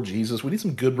clipboard Jesus. We need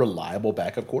some good, reliable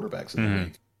backup quarterbacks in the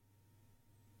league.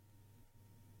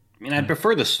 I mean, I'd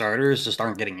prefer the starters just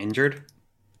aren't getting injured.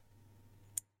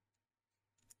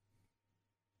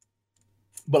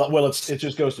 But it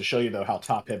just goes to show you though how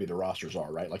top heavy the rosters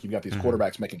are, right? Like, you've got these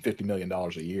quarterbacks making $50 million a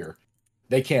year.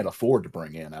 They can't afford to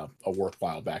bring in a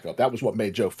worthwhile backup. That was what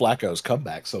made Joe Flacco's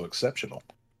comeback so exceptional,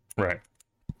 right?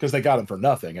 Because they got him for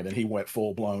nothing, and then he went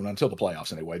full blown until the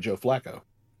playoffs anyway. Joe Flacco,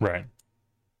 right?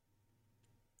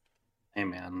 Hey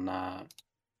man,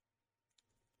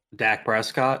 Dak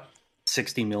Prescott,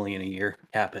 $60 million a year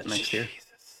cap hit next year.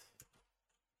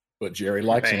 But Jerry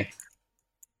likes him.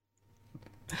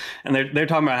 And they're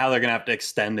talking about how they're gonna have to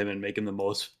extend him and make him the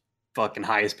most fucking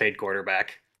highest paid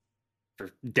quarterback for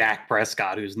Dak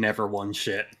Prescott, who's never won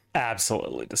shit.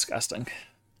 Absolutely disgusting.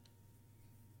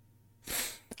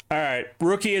 All right,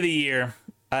 rookie of the year,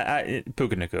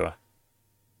 Puka Nacua.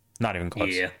 Not even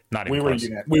close. Yeah, not even close.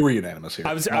 We were unanimous here.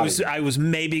 I was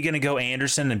maybe gonna go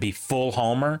Anderson and be full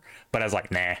homer, but I was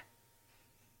like, nah.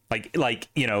 Like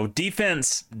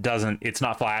defense doesn't. It's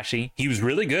not flashy. He was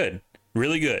really good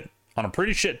on a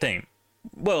pretty shit team.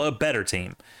 Well, a better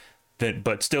team,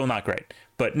 but still not great.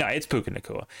 But no, it's Puka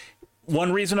Nacua.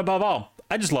 One reason above all,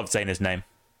 I just love saying his name.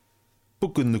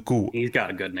 Puka Nacua. He's got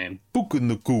a good name. Puka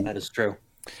Nacua. That is true.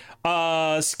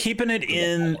 Keeping it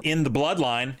in the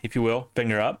bloodline, if you will,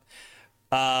 finger up.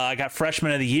 I got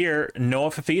freshman of the year,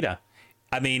 Noah Fafita.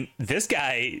 I mean, this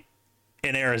guy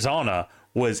in Arizona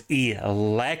was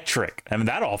electric. I mean,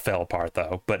 that all fell apart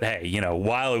though. But hey,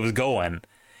 while it was going,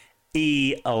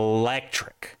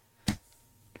 electric.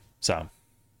 So,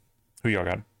 who y'all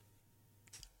got?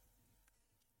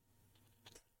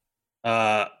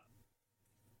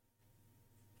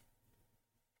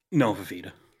 No,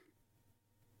 Fafita.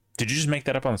 Did you just make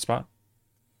that up on the spot?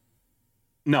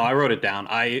 No, I wrote it down.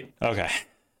 Okay.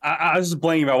 I was just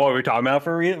blanking about what we were talking about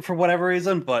for whatever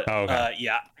reason, but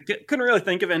yeah, I couldn't really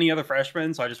think of any other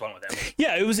freshmen, so I just went with him.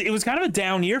 Yeah, it was kind of a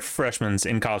down year for freshmen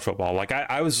in college football. Like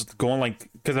I was going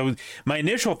because my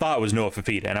initial thought was Noah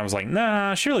Fafita, and I was like,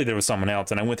 nah, surely there was someone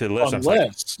else, and I went through the list. And I was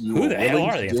like, who the hell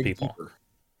are these people? Deeper.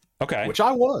 Okay, which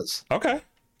I was. Okay,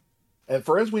 and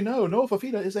for as we know, Noah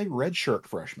Fafita is a redshirt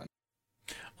freshman.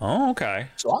 Oh, okay.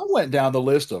 So I went down the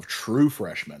list of true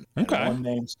freshmen. Okay, and one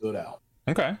name stood out.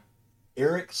 Okay.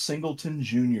 Eric Singleton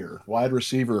Jr., wide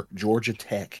receiver, Georgia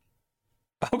Tech.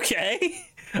 Okay.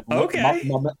 Okay.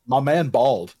 My man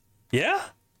bald. Yeah.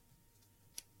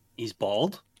 He's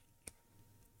bald?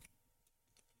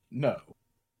 No.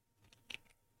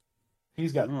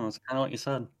 He's got... Oh, that's kind of what you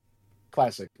said.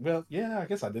 Classic. Well, yeah, I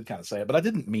guess I did kind of say it, but I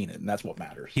didn't mean it, and that's what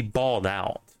matters. He balled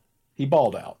out. He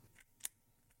balled out.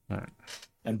 Right.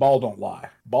 And ball don't lie.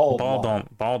 Ball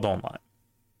don't lie.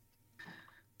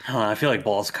 I feel like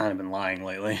Ball's kind of been lying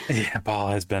lately. Yeah, Ball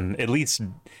has been at least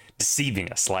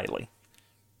deceiving us slightly.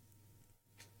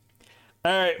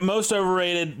 All right, most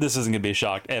overrated. This isn't going to be a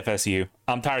shock. FSU.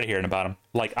 I'm tired of hearing about him.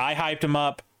 Like, I hyped him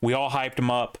up. We all hyped him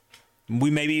up.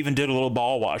 We maybe even did a little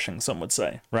ball washing, some would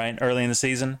say, right? Early in the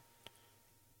season.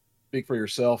 Speak for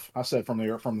yourself. I said from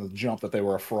the jump that they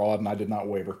were a fraud, and I did not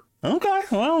waver. Okay,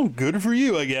 well, good for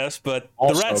you, I guess. But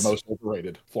also, the rest... most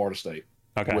overrated, Florida State.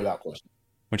 Okay. Without question.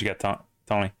 What you got,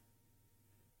 Tony?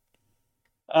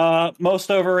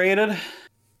 Most overrated.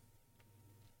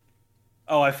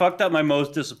 Oh, I fucked up my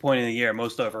most disappointing of the year,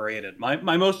 most overrated. My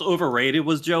most overrated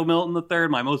was Joe Milton III.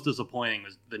 My most disappointing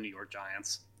was the New York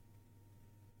Giants.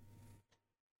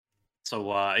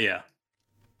 So, yeah.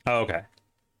 Oh, okay.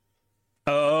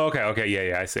 Oh, okay.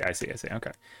 Yeah. I see.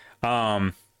 Okay.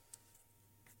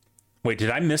 Wait, did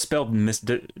I misspell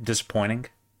disappointing?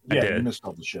 Yeah, I did. you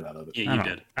misspelled the shit out of it. Yeah, you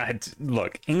did.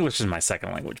 Look, English is my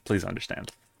second language. Please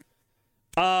understand.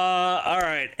 All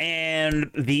right,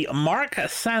 and the Mark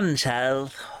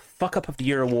Sanchez Fuck Up of the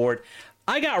Year award.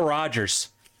 I got Rodgers.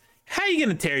 How you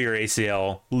gonna tear your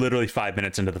ACL literally 5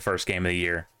 minutes into the first game of the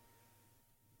year?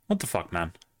 What the fuck,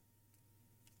 man?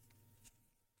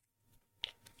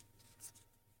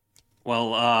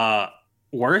 Well,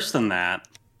 worse than that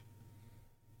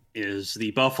is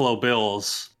the Buffalo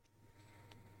Bills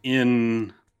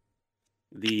in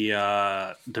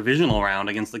the divisional round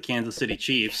against the Kansas City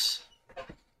Chiefs,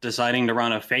 deciding to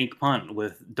run a fake punt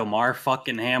with Damar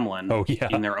fucking Hamlin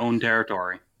in their own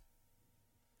territory.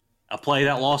 A play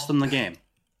that lost them the game.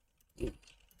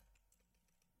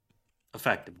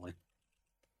 Effectively.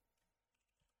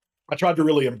 I tried to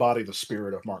really embody the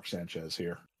spirit of Mark Sanchez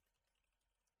here.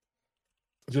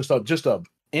 Just a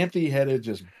empty-headed,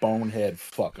 just bonehead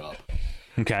fuck up.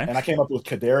 Okay. And I came up with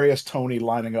Kadarius Toney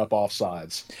lining up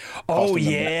offsides. Oh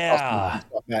yeah,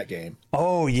 that game.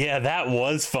 Oh yeah, that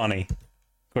was funny.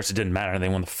 Of course, it didn't matter. They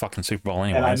won the fucking Super Bowl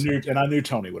anyway. And I knew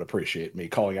Tony would appreciate me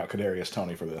calling out Kadarius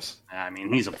Toney for this. I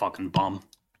mean, he's a fucking bum.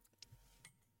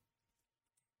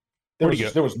 There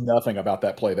was nothing about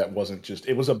that play that wasn't just.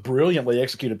 It was a brilliantly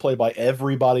executed play by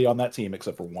everybody on that team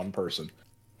except for one person,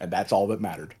 and that's all that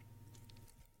mattered.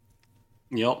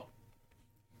 Yep.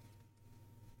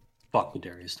 Fuck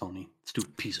Kadarius Toney.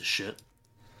 Stupid piece of shit.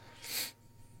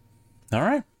 All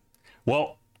right.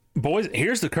 Well, boys,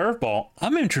 here's the curveball.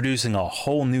 I'm introducing a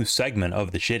whole new segment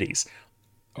of the Shitties.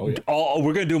 Oh, yeah.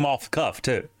 We're going to do them off the cuff,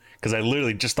 too, because I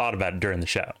literally just thought about it during the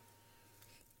show.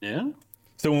 Yeah?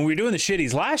 So when we were doing the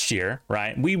Shitties last year,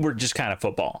 right, we were just kind of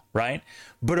football, right?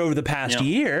 But over the past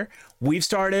year, we've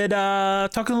started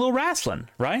talking a little wrestling,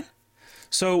 right?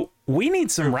 So we need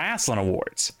some wrestling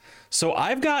awards. So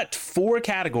I've got 4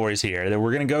 categories here that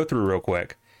we're going to go through real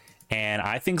quick. And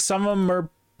I think some of them are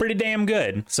pretty damn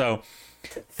good. So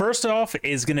first off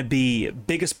is going to be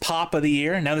biggest pop of the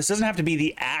year. Now, this doesn't have to be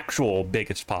the actual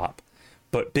biggest pop,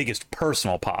 but biggest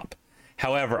personal pop.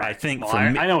 However, I think for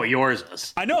me, I know what yours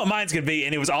is. I know what mine's going to be,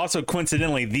 and it was also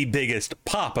coincidentally the biggest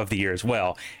pop of the year as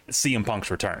well. CM Punk's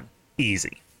return.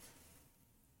 Easy.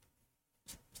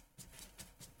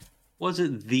 Was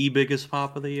it the biggest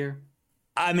pop of the year?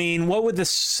 I mean, what would the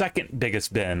second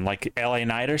biggest been? Like LA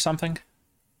Knight or something?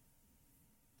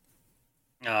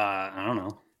 I don't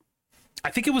know.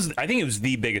 I think it was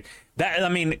the biggest. That, I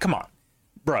mean, come on,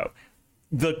 bro.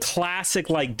 The classic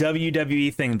like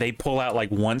WWE thing they pull out like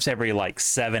once every like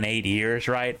 7-8 years,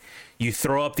 right? You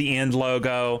throw up the end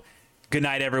logo. Good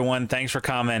night, everyone. Thanks for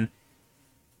coming.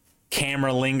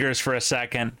 Camera lingers for a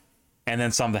second, and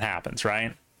then something happens,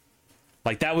 right?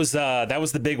 Like that was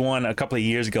the big one a couple of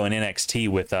years ago in NXT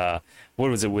with what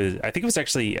was it with? I think it was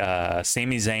actually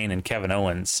Sami Zayn and Kevin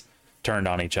Owens turned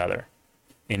on each other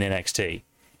in NXT,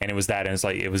 and it was that, and it's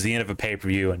like it was the end of a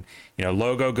pay-per-view, and you know,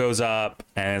 logo goes up,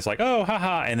 and it's like, oh,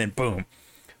 haha, and then boom.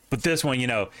 But this one, you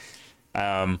know,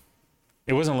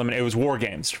 it wasn't limited. It was War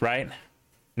Games, right?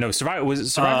 No, Survivor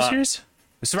Series.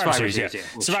 Survivor Series, yeah.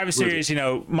 Survivor Series. You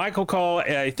know, Michael Cole.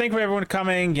 Thank you for everyone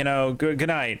coming. You know, good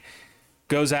night.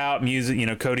 Goes out, music, you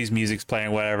know, Cody's music's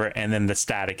playing, whatever, and then the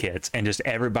static hits, and just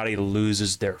everybody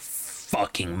loses their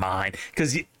fucking mind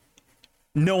because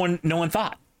no one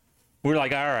thought. We're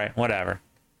like, all right, whatever,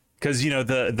 because you know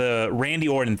the Randy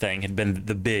Orton thing had been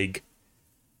the big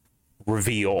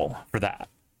reveal for that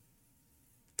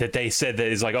they said that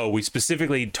is like, oh, we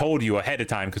specifically told you ahead of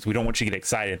time because we don't want you to get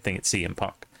excited and think it's CM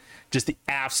Punk. Just the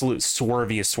absolute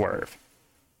swerviest swerve.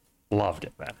 Loved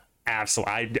it, man.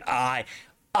 Absolutely,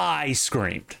 I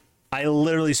screamed. I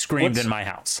literally screamed in my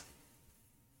house.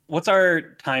 What's our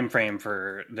time frame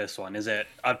for this one? Is it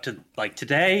up to like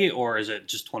today or is it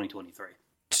just 2023?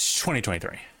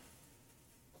 2023.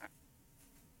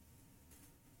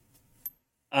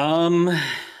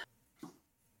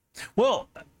 Well,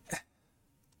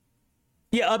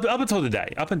 yeah, up until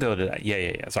today. Up until today.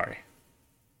 Yeah. Sorry.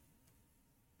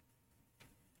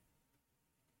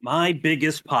 My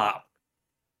biggest pop.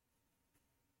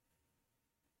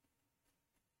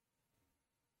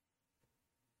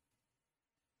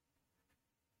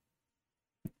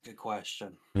 Good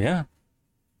question. Yeah.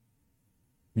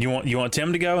 You want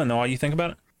Tim to go and then while you think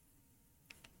about it?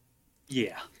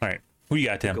 Yeah. All right. Who you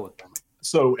got, Tim? Go with them.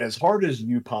 So as hard as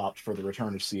you popped for the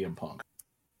return of CM Punk,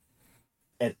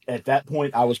 at that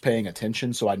point I was paying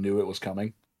attention, so I knew it was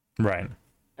coming. Right.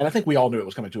 And I think we all knew it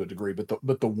was coming to a degree,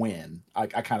 but the win, I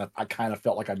kind of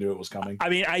felt like I knew it was coming. I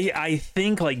mean, I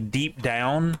think like deep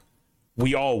down,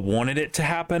 we all wanted it to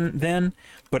happen then,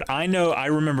 but I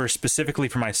remember specifically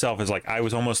for myself is like I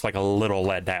was almost like a little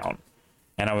let down,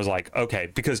 and I was like, okay,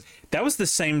 because that was the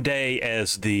same day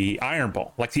as the Iron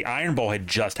Bowl. Like the Iron Bowl had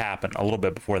just happened a little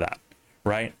bit before that,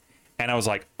 right? And I was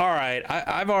like, all right,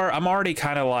 I'm already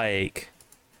kind of like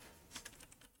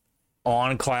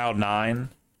on cloud nine.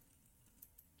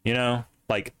 You know,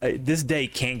 like this day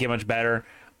can't get much better.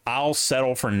 I'll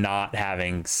settle for not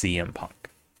having CM Punk,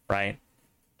 right?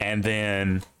 And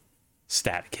then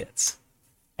stat kits.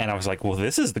 And I was like, well,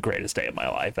 this is the greatest day of my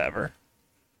life ever.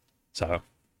 So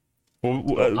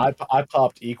I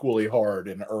popped equally hard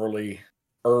in early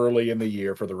in the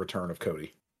year for the return of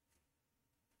Cody.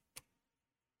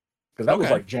 Because that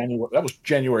was like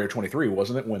January of 23,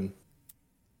 wasn't it? When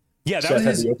that Seth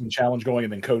had the open challenge going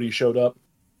and then Cody showed up.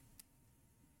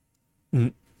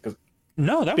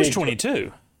 No, that was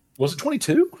 22. Was it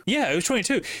 22? Yeah, it was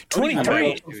 22.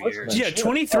 23. Yeah,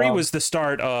 23 was the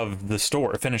start of the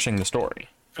story, finishing the story.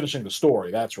 Finishing the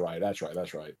story. That's right.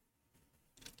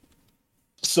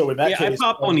 So in that case, I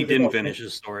popped when he didn't finish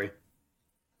his story.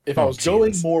 If I was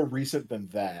going more recent than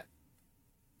that,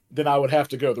 then I would have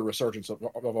to go the resurgence of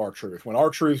R-Truth. When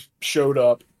R-Truth showed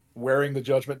up wearing the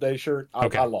Judgment Day shirt, I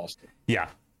lost it. Yeah.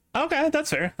 Okay,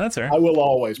 that's fair. I will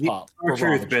always pop.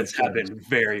 R-Truth bits have been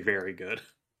very, very good.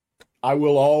 I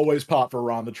will always pop for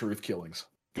Ron the Truth killings.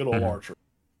 Good old R-Truth.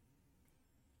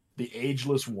 The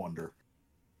ageless wonder.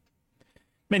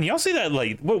 Man, y'all see that,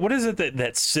 like, what is it,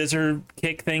 that scissor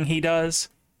kick thing he does?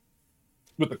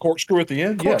 With the corkscrew at the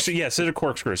end? Yeah, scissor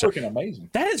corkscrew. So, freaking amazing.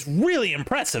 That is really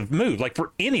impressive move, like,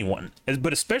 for anyone,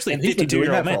 but especially a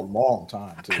 52-year-old man. For a long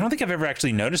time, too. I don't think I've ever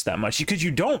actually noticed that much, because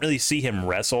you don't really see him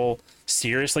wrestle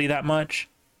seriously that much,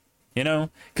 you know?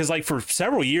 Because, like, for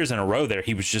several years in a row there,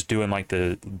 he was just doing, like,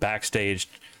 the backstage,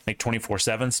 like,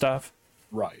 24/7 stuff.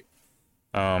 Right.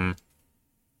 Yeah,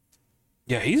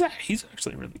 he's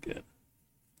actually really good.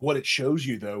 What it shows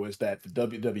you, though, is that the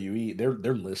WWE,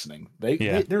 they're listening.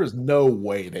 There is no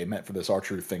way they meant for this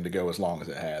R-Truth thing to go as long as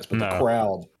it has, but the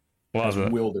crowd has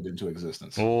willed it into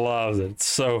existence. Loves it. It's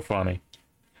so funny.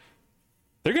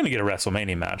 They're going to get a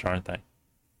WrestleMania match, aren't they?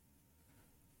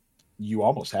 You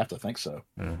almost have to think so.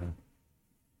 Mm-hmm.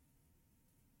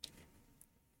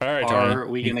 All right, Are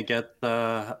we going to get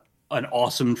an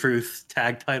Awesome Truth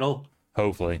tag title?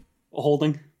 Hopefully.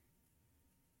 Holding?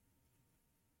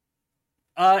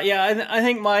 I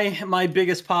think my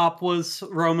biggest pop was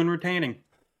Roman retaining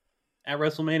at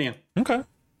WrestleMania. Okay,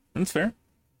 that's fair.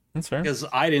 Because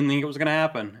I didn't think it was going to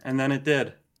happen, and then it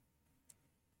did.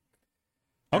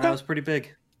 Okay, that was pretty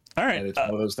big. All right, and it's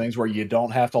one of those things where you don't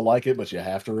have to like it, but you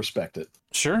have to respect it.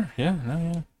 Sure. Yeah.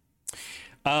 No.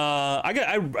 Yeah.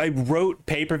 I wrote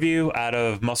pay-per-view out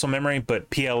of muscle memory, but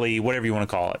PLE, whatever you want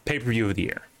to call it, pay-per-view of the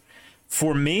year.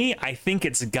 For me, I think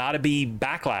it's got to be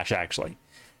Backlash. Actually.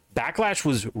 Backlash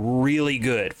was really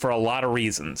good for a lot of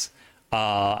reasons.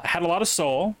 Had a lot of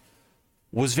soul,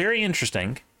 was very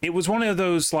interesting. It was one of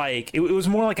those, like, it was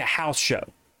more like a house show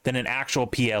than an actual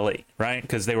PLE, right?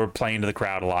 Because they were playing to the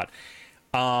crowd a lot.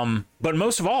 But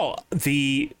most of all,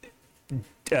 the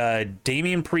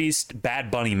Damian Priest Bad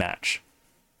Bunny match,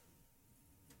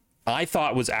 I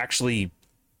thought was actually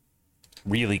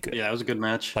really good. Yeah, it was a good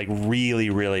match. Like, really,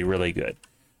 really, really good.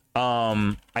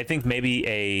 I think maybe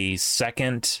a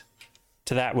second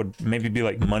to that would maybe be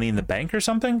like Money in the Bank or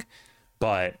something,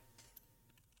 but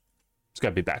it's got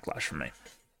to be Backlash for me.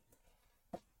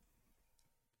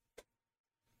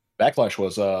 Backlash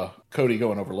was Cody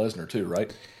going over Lesnar too,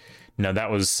 right? No, that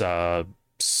was it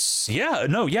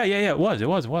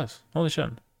was. Holy shit.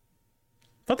 I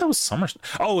thought that was SummerSlam.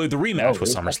 Oh, the rematch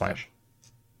was SummerSlam. Backlash.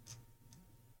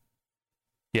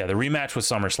 Yeah, the rematch was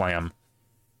SummerSlam.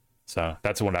 So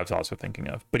that's the one I was also thinking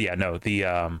of. But yeah, no, the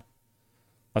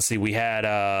let's see, we had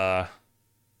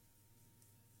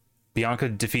Bianca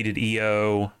defeated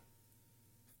Io.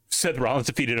 Seth Rollins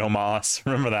defeated Omos.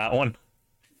 Remember that one?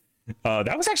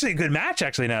 That was actually a good match,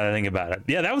 actually, now that I think about it.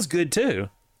 Yeah, that was good too.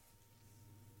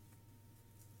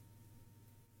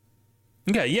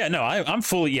 Okay, yeah, no, I'm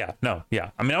fully, I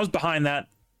mean, I was behind that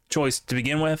choice to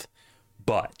begin with,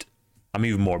 but I'm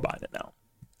even more behind it now.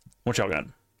 What y'all got?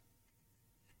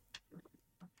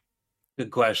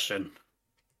 Good question.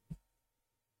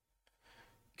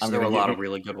 There were a lot of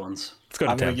really good ones.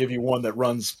 I'm going to give you one that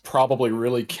runs probably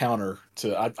really counter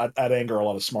to... I'd anger a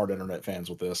lot of smart internet fans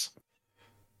with this.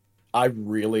 I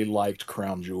really liked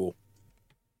Crown Jewel.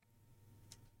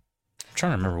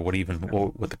 trying to remember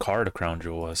what the card of Crown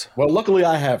Jewel was. Well, luckily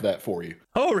I have that for you.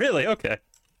 Oh, really? Okay.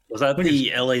 Was that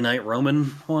the LA Knight Roman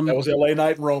one? That was LA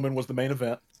Knight and Roman was the main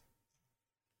event.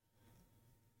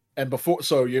 And before,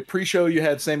 so you pre-show, you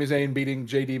had Sami Zayn beating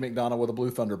JD McDonough with a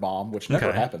Blue Thunder Bomb, which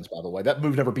never happens, by the way. That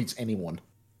move never beats anyone.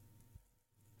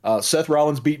 Seth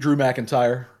Rollins beat Drew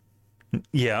McIntyre.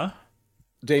 Yeah.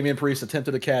 Damian Priest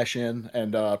attempted to cash in,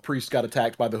 and Priest got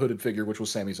attacked by the hooded figure, which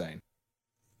was Sami Zayn.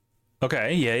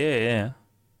 Okay, yeah.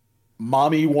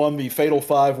 Mommy won the Fatal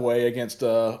 5-Way against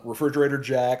Refrigerator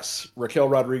Jax, Raquel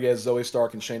Rodriguez, Zoe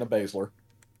Stark, and Shayna Baszler.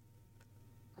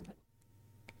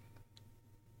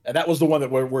 And that was the one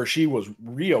that where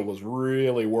Rio was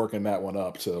really working that one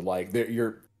up to like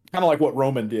you're kind of like what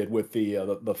Roman did with the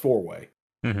 4-Way.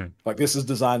 Mm-hmm. Like, this is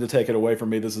designed to take it away from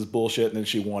me. This is bullshit, and then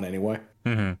she won anyway.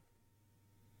 Mm-hmm.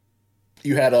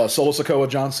 You had Solo Sikoa,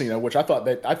 John Cena, which I thought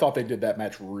they did that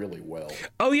match really well.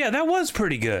 Oh yeah, that was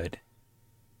pretty good.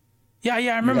 Yeah,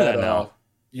 I remember that now.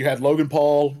 You had Logan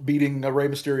Paul beating Rey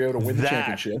Mysterio to win the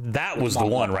championship. That was the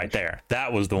one right there.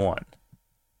 That was the one.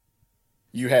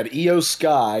 You had Io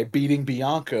Sky beating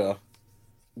Bianca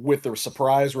with the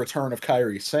surprise return of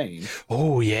Kairi Sane.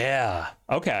 Oh, yeah.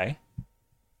 Okay.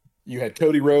 You had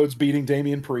Cody Rhodes beating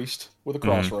Damian Priest with a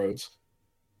Crossroads.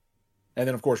 And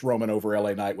then, of course, Roman over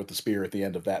LA Knight with the spear at the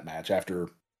end of that match after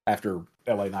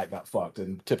LA Knight got fucked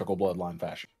in typical Bloodline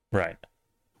fashion. Right.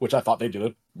 Which I thought they did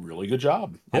a really good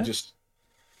job. Yeah.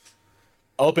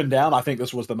 Up and down, I think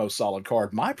this was the most solid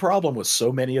card. My problem with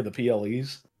so many of the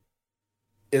PLEs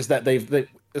is that they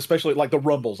especially like the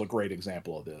Rumble's a great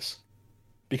example of this.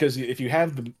 Because if you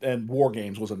have and War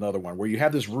Games was another one where you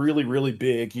have this really, really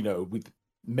big, with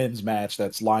men's match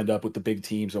that's lined up with the big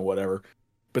teams and whatever,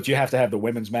 but you have to have the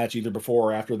women's match either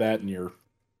before or after that, and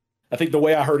I think the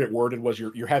way I heard it worded was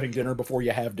you're having dinner before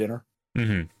you have dinner.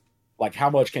 Mm-hmm. Like, how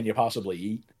much can you possibly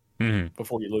eat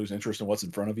before you lose interest in what's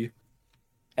in front of you?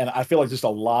 And I feel like just a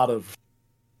lot of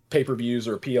pay-per-views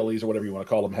or PLEs or whatever you want to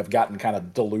call them have gotten kind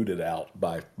of diluted out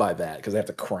by that because they have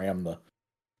to cram the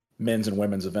men's and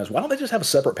women's events. Why don't they just have a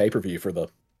separate pay-per-view for the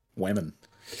women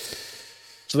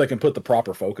so they can put the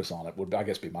proper focus on it would, I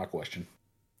guess, be my question.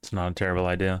 It's not a terrible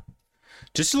idea.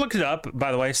 Just to look it up,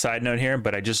 by the way, side note here,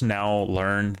 but I just now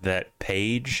learned that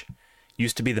Paige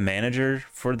used to be the manager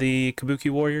for the Kabuki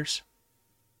Warriors.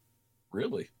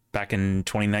 Really? Back in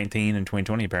 2019 and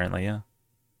 2020, apparently, yeah.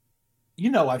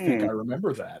 I think I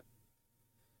remember that.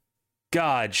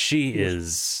 God, she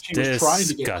is She was trying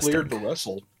to get cleared to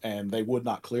wrestle, and they would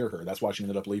not clear her. That's why she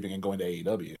ended up leaving and going to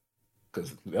AEW.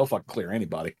 Because they'll fucking clear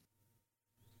anybody.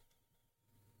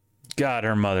 God,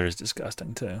 her mother is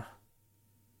disgusting, too.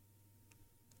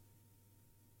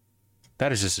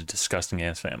 That is just a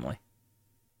disgusting-ass family.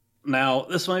 Now,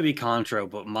 this might be contra,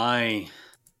 but my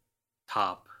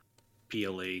top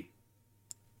PLE,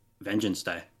 Vengeance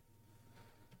Day.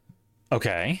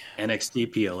 Okay.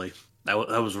 NXT PLE. That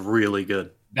was really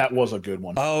good. That was a good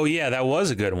one. Oh, yeah, that was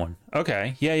a good one.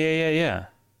 Okay. Yeah.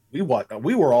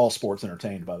 We were all sports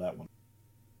entertained by that one.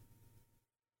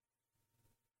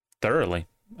 Thoroughly,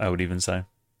 I would even say.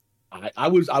 I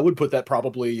would put that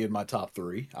probably in my top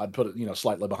 3. I'd put it,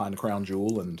 slightly behind the Crown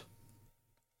Jewel, and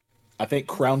I think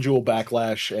Crown Jewel,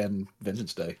 Backlash, and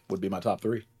Vengeance Day would be my top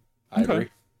 3. I agree.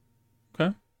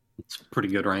 Okay. It's a pretty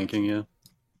good ranking, yeah.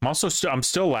 I'm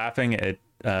still laughing at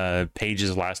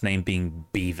Paige's last name being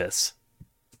Beavis.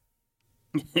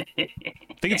 I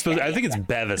think it's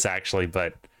Bevis actually,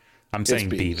 but I'm saying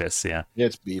Beavis. Yeah,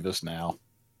 it's Beavis now.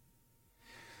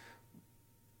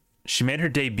 She made her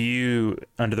debut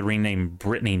under the ring name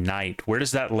Brittany Knight. Where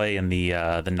does that lay in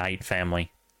the Knight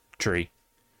family tree?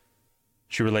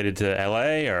 She related to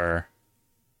L.A. or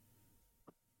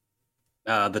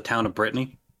the town of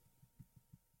Brittany?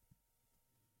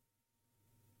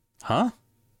 Huh?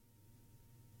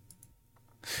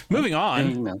 Moving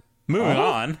on.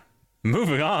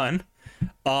 Moving on.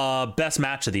 Best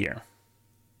match of the year.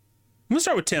 I'm gonna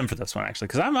start with Tim for this one, actually,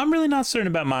 because I'm really not certain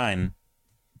about mine. I'm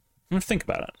gonna think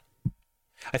about it.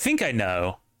 I think I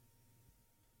know.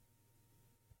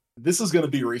 This is gonna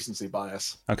be recency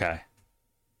bias. Okay.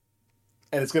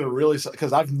 And it's gonna really,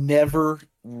 because I've never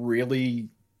really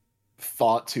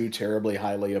thought too terribly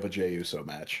highly of a Jey Uso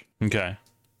match. Okay.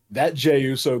 That Jey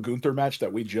Uso Gunther match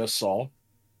that we just saw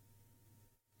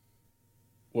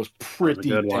was pretty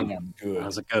damn good. That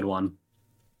was a good one.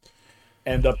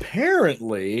 And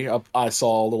apparently, I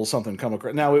saw a little something come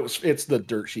across. Now it's the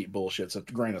dirt sheet bullshit. It's a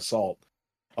grain of salt.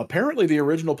 Apparently, the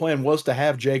original plan was to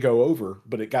have Jey go over,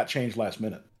 but it got changed last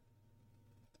minute.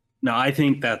 No, I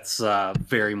think that's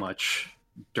very much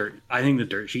dirt. I think the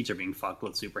dirt sheets are being fucked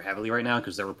with super heavily right now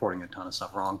because they're reporting a ton of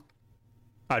stuff wrong.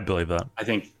 I'd believe that. I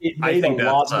think it made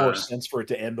a lot more sense for it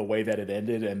to end the way that it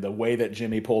ended, and the way that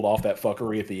Jimmy pulled off that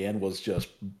fuckery at the end was just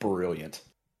brilliant.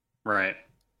 Right.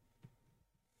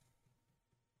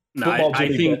 No, I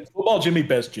think football Jimmy,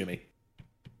 best Jimmy.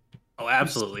 Oh,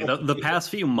 absolutely. The past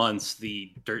few months,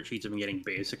 the dirt sheets have been getting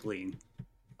basically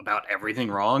about everything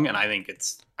wrong, and I think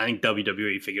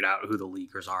WWE figured out who the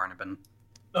leakers are and have been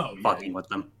fucking with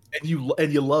them. And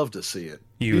you love to see it.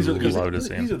 These are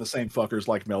the same fuckers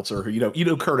like Meltzer, who you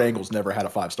know Kurt Angle's never had a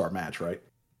 5-star match, right?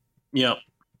 Yep.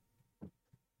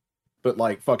 But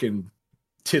like fucking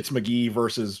Tits McGee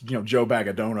versus Joe Bag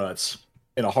of Donuts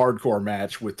in a hardcore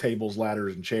match with tables,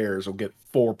 ladders, and chairs will get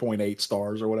 4.8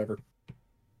 stars or whatever.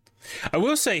 I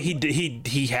will say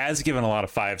he has given a lot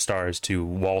of 5 stars to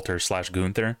Walter /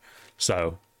 Gunther,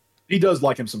 so he does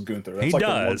like him some Gunther. That's he like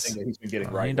does. The one thing that he's been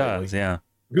getting right. He does, yeah.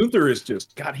 Gunther is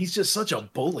he's just such a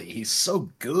bully. He's so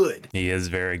good. He is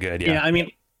very good. Yeah. Yeah, I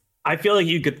mean, I feel like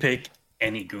you could pick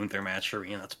any Gunther match for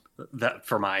me, and that's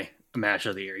for my match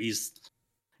of the year.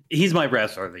 He's my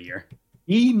wrestler of the year.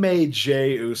 He made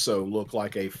Jey Uso look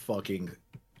like a fucking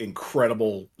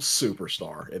incredible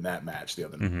superstar in that match the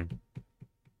other night. Mm-hmm.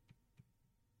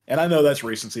 And I know that's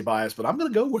recency bias, but I'm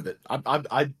going to go with it.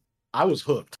 I was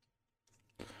hooked.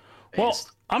 Well,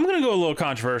 I'm going to go a little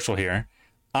controversial here.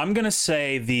 I'm going to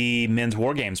say the men's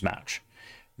War Games match,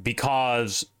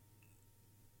 because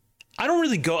I don't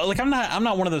really go, like, I'm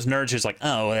not one of those nerds who's like,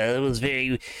 oh,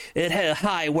 it had a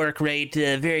high work rate,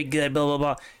 very good, blah, blah,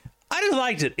 blah. I just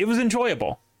liked it. It was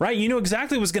enjoyable, right? You knew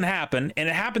exactly what was going to happen, and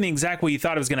it happened the exact way you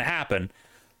thought it was going to happen,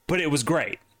 but it was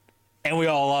great, and we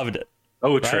all loved it.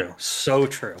 Oh, true. Right? So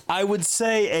true. I would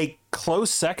say a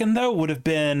close second, though, would have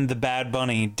been the Bad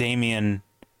Bunny Damian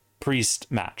Priest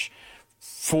match.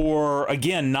 For,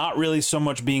 again, not really so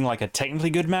much being like a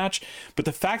technically good match, but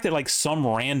the fact that like some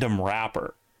random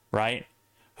rapper, right,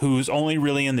 who's only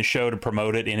really in the show to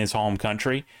promote it in his home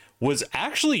country, was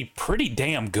actually pretty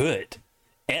damn good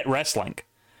at wrestling,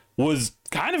 was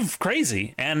kind of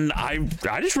crazy, and I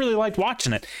just really liked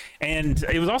watching it. And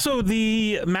it was also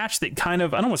the match that kind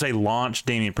of, I don't want to say launched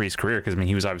Damian Priest's career, because I mean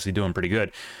he was obviously doing pretty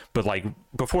good, but like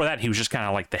before that he was just kind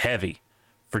of like the heavy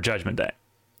for Judgment Day,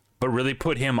 but really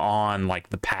put him on like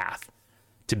the path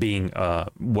to being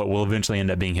what will eventually end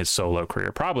up being his solo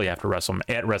career, probably after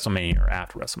WrestleMania or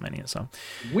after WrestleMania. So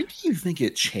when do you think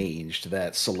it changed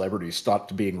that celebrities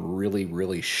stopped being really,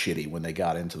 really shitty when they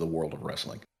got into the world of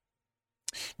wrestling?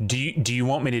 Do you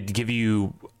want me to give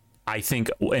you, I think,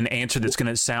 an answer that's going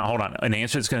to sound, hold on, an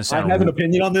answer that's going to sound... I have an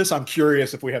opinion on this. I'm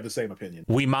curious if we have the same opinion.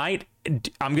 We might.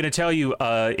 I'm going to tell you,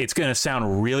 it's going to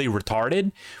sound really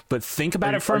retarded, but think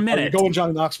about it for a minute. Are you going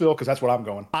Johnny Knoxville? Because that's what I'm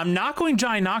going. I'm not going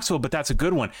Johnny Knoxville, but that's a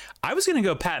good one. I was going to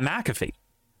go Pat McAfee.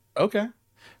 Okay.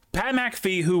 Pat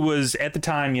McAfee, who was at the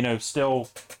time, still...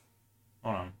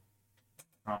 Hold on.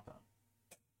 I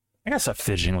gotta stop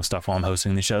fidgeting with stuff while I'm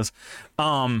hosting these shows.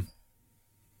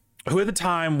 Who at the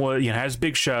time was, has a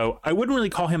big show. I wouldn't really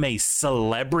call him a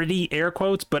celebrity, air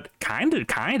quotes, but kind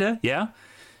of, yeah.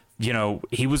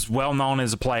 He was well known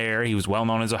as a player. He was well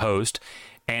known as a host.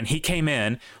 And he came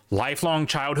in, lifelong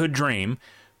childhood dream,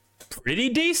 pretty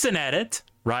decent at it,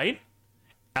 right?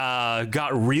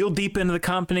 Got real deep into the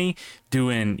company,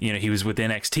 doing, he was with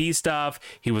NXT stuff.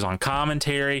 He was on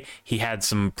commentary. He had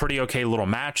some pretty okay little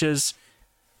matches.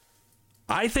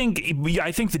 I think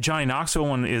the Johnny Knoxville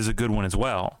one is a good one as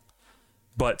well.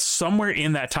 But somewhere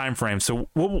in that time frame. So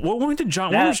what went to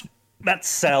John? That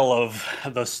sell of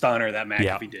the stunner that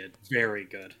McAfee did, very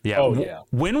good. Yeah. Oh yeah.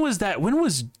 When was that? When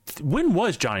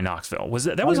was Johnny Knoxville? Was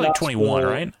that was like 21,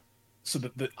 right? So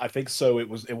I think so. It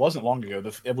wasn't long ago.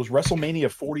 It was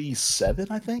WrestleMania 47,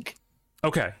 I think.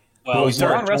 Okay. Well,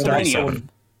 we're on WrestleMania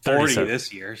 40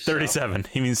 this year. So. 37.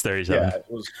 He means 37. Yeah.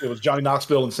 It was Johnny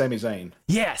Knoxville and Sami Zayn.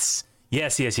 Yes.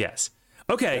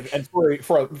 Okay. And for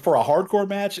a hardcore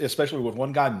match, especially with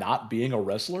one guy not being a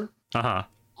wrestler, I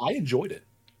enjoyed it.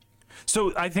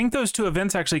 So I think those two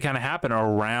events actually kind of happen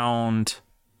around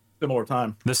similar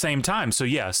time, the same time. So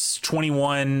yes,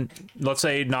 21. Let's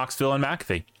say Knoxville and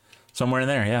McAfee, somewhere in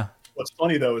there. Yeah. What's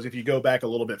funny though is if you go back a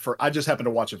little bit, I just happened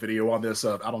to watch a video on this.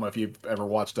 I don't know if you've ever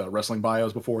watched Wrestling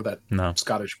Bios before. That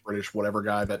Scottish, British, whatever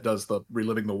guy that does the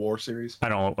Reliving the War series. I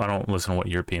don't listen to what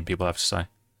European people have to say.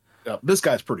 This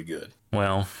guy's pretty good.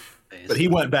 Well, but he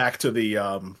went back to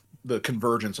the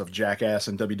convergence of Jackass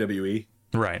and WWE.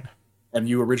 Right. And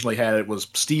you originally had it was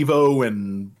Steve-O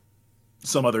and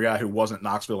some other guy who wasn't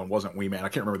Knoxville and wasn't Wee Man. I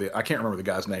can't remember the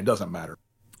guy's name. Doesn't matter.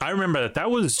 I remember that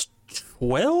was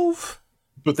 12.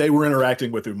 But they were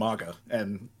interacting with Umaga,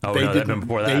 and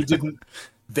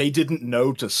they didn't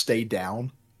know to stay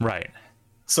down. Right.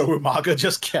 So Umaga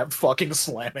just kept fucking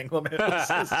slamming them.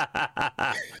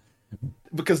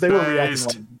 Because they were reacting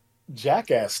like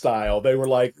jackass style. They were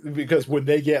like, because when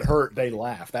they get hurt, they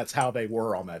laugh. That's how they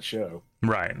were on that show.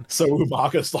 Right. So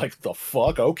Umaga's like, the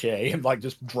fuck? Okay. And like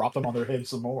just drop them on their head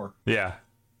some more. Yeah.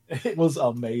 It was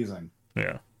amazing.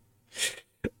 Yeah.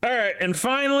 All right. And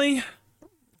finally,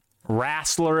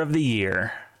 Wrestler of the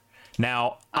Year.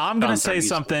 Now, I'm going to say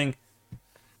something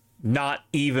not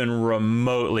even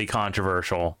remotely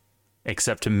controversial,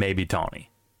 except to maybe Tony.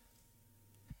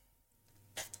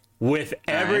 With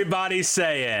everybody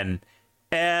saying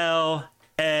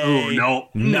L.A. Oh,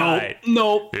 Knight.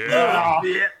 Nope. Yeah.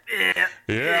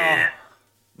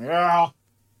 Yeah.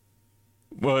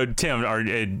 Well,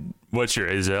 Tim, what's your,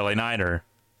 is it L.A. Knight or?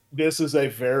 This is a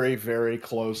very, very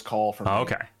close call for me.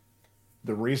 Okay.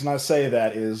 The reason I say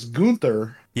that is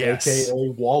Gunther, a.k.a.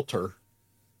 Walter,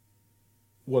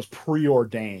 was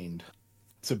preordained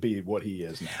to be what he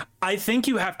is now. I think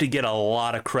you have to get a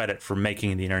lot of credit for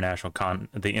making the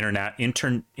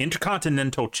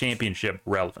Intercontinental Championship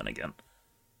relevant again.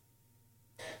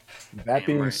 That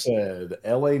being said,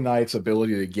 LA Knight's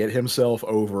ability to get himself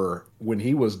over when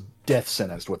he was death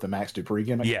sentenced with the Max Dupree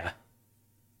gimmick. Yeah.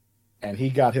 And he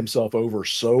got himself over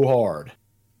so hard.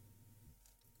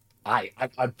 I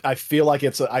feel like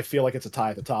it's a tie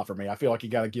at the top for me. I feel like you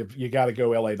gotta go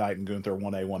LA Knight and Gunther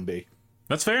 1A 1B.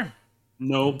 That's fair.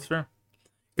 Nope. That's fair.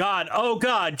 God,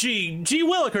 gee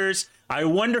Willikers. I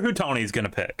wonder who Tony's gonna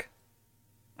pick.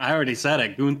 I already said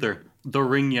it, Gunther, the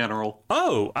ring general.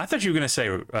 Oh, I thought you were gonna say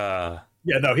Yeah,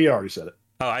 no, he already said it.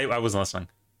 Oh, I wasn't listening.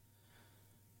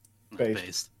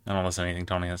 Based. I don't listen to anything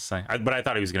Tony has to say. But I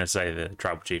thought he was gonna say the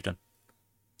Tribal Chieftain.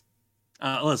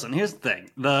 Listen, here's the thing.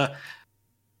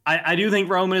 I do think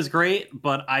Roman is great,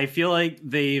 but I feel like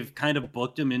they've kind of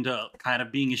booked him into kind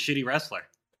of being a shitty wrestler.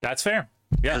 That's fair.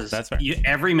 Yeah, that's fair.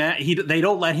 Every match, they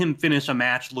don't let him finish a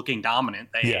match looking dominant.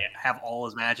 They have all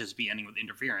his matches be ending with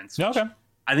interference. Okay.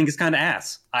 I think it's kind of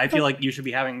ass. I feel like you should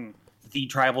be having the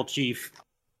tribal chief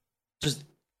just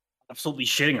absolutely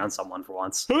shitting on someone for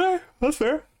once. Okay, that's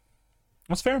fair.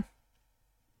 That's fair.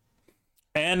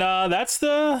 And that's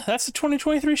the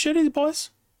 2023 Shitties, boys.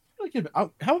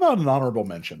 How about an honorable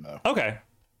mention, though? Okay.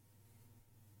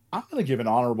 I'm going to give an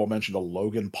honorable mention to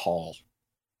Logan Paul.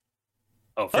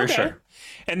 Oh, for sure.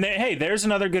 And hey, there's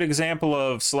another good example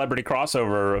of celebrity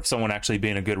crossover of someone actually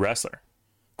being a good wrestler.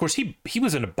 Of course, he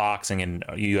was into boxing and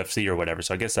UFC or whatever,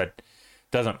 so I guess that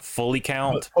doesn't fully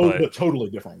count. But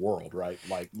totally different world, right?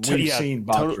 Like, we've seen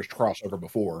boxers crossover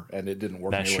before, and it didn't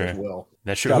work nearly as well.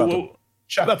 That's true.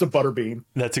 Shout out to Butterbean.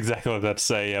 That's exactly what I was about to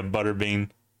say. Butterbean.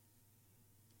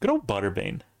 Good old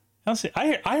Butterbean.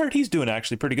 I heard he's doing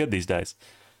actually pretty good these days.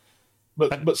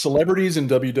 But celebrities in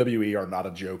WWE are not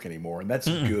a joke anymore, and that's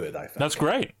good, I think. That's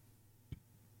great.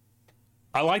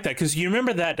 I like that, because you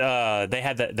remember that they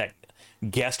had that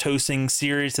guest hosting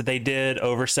series that they did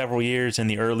over several years in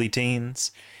the early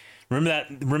teens? Remember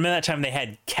that time they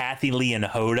had Kathy Lee and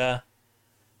Hoda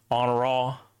on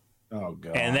Raw? Oh,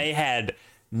 God. And they had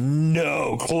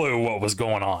no clue what was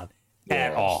going on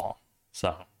at all.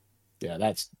 So... yeah,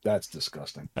 that's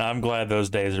disgusting. I'm glad those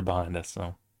days are behind us.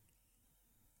 So,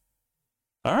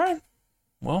 all right,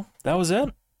 well, that was it.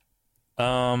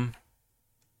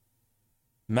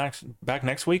 Max back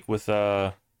next week with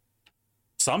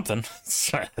something.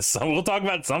 So we'll talk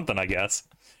about something, I guess.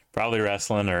 Probably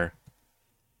wrestling or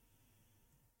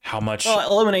how much.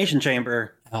 Well, Elimination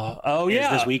Chamber. Oh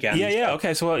yeah, this weekend. Yeah.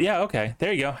 Okay, so okay.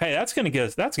 There you go. Hey, that's gonna get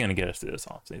us through this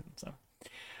off season. So,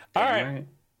 all right.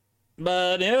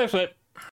 But anyway,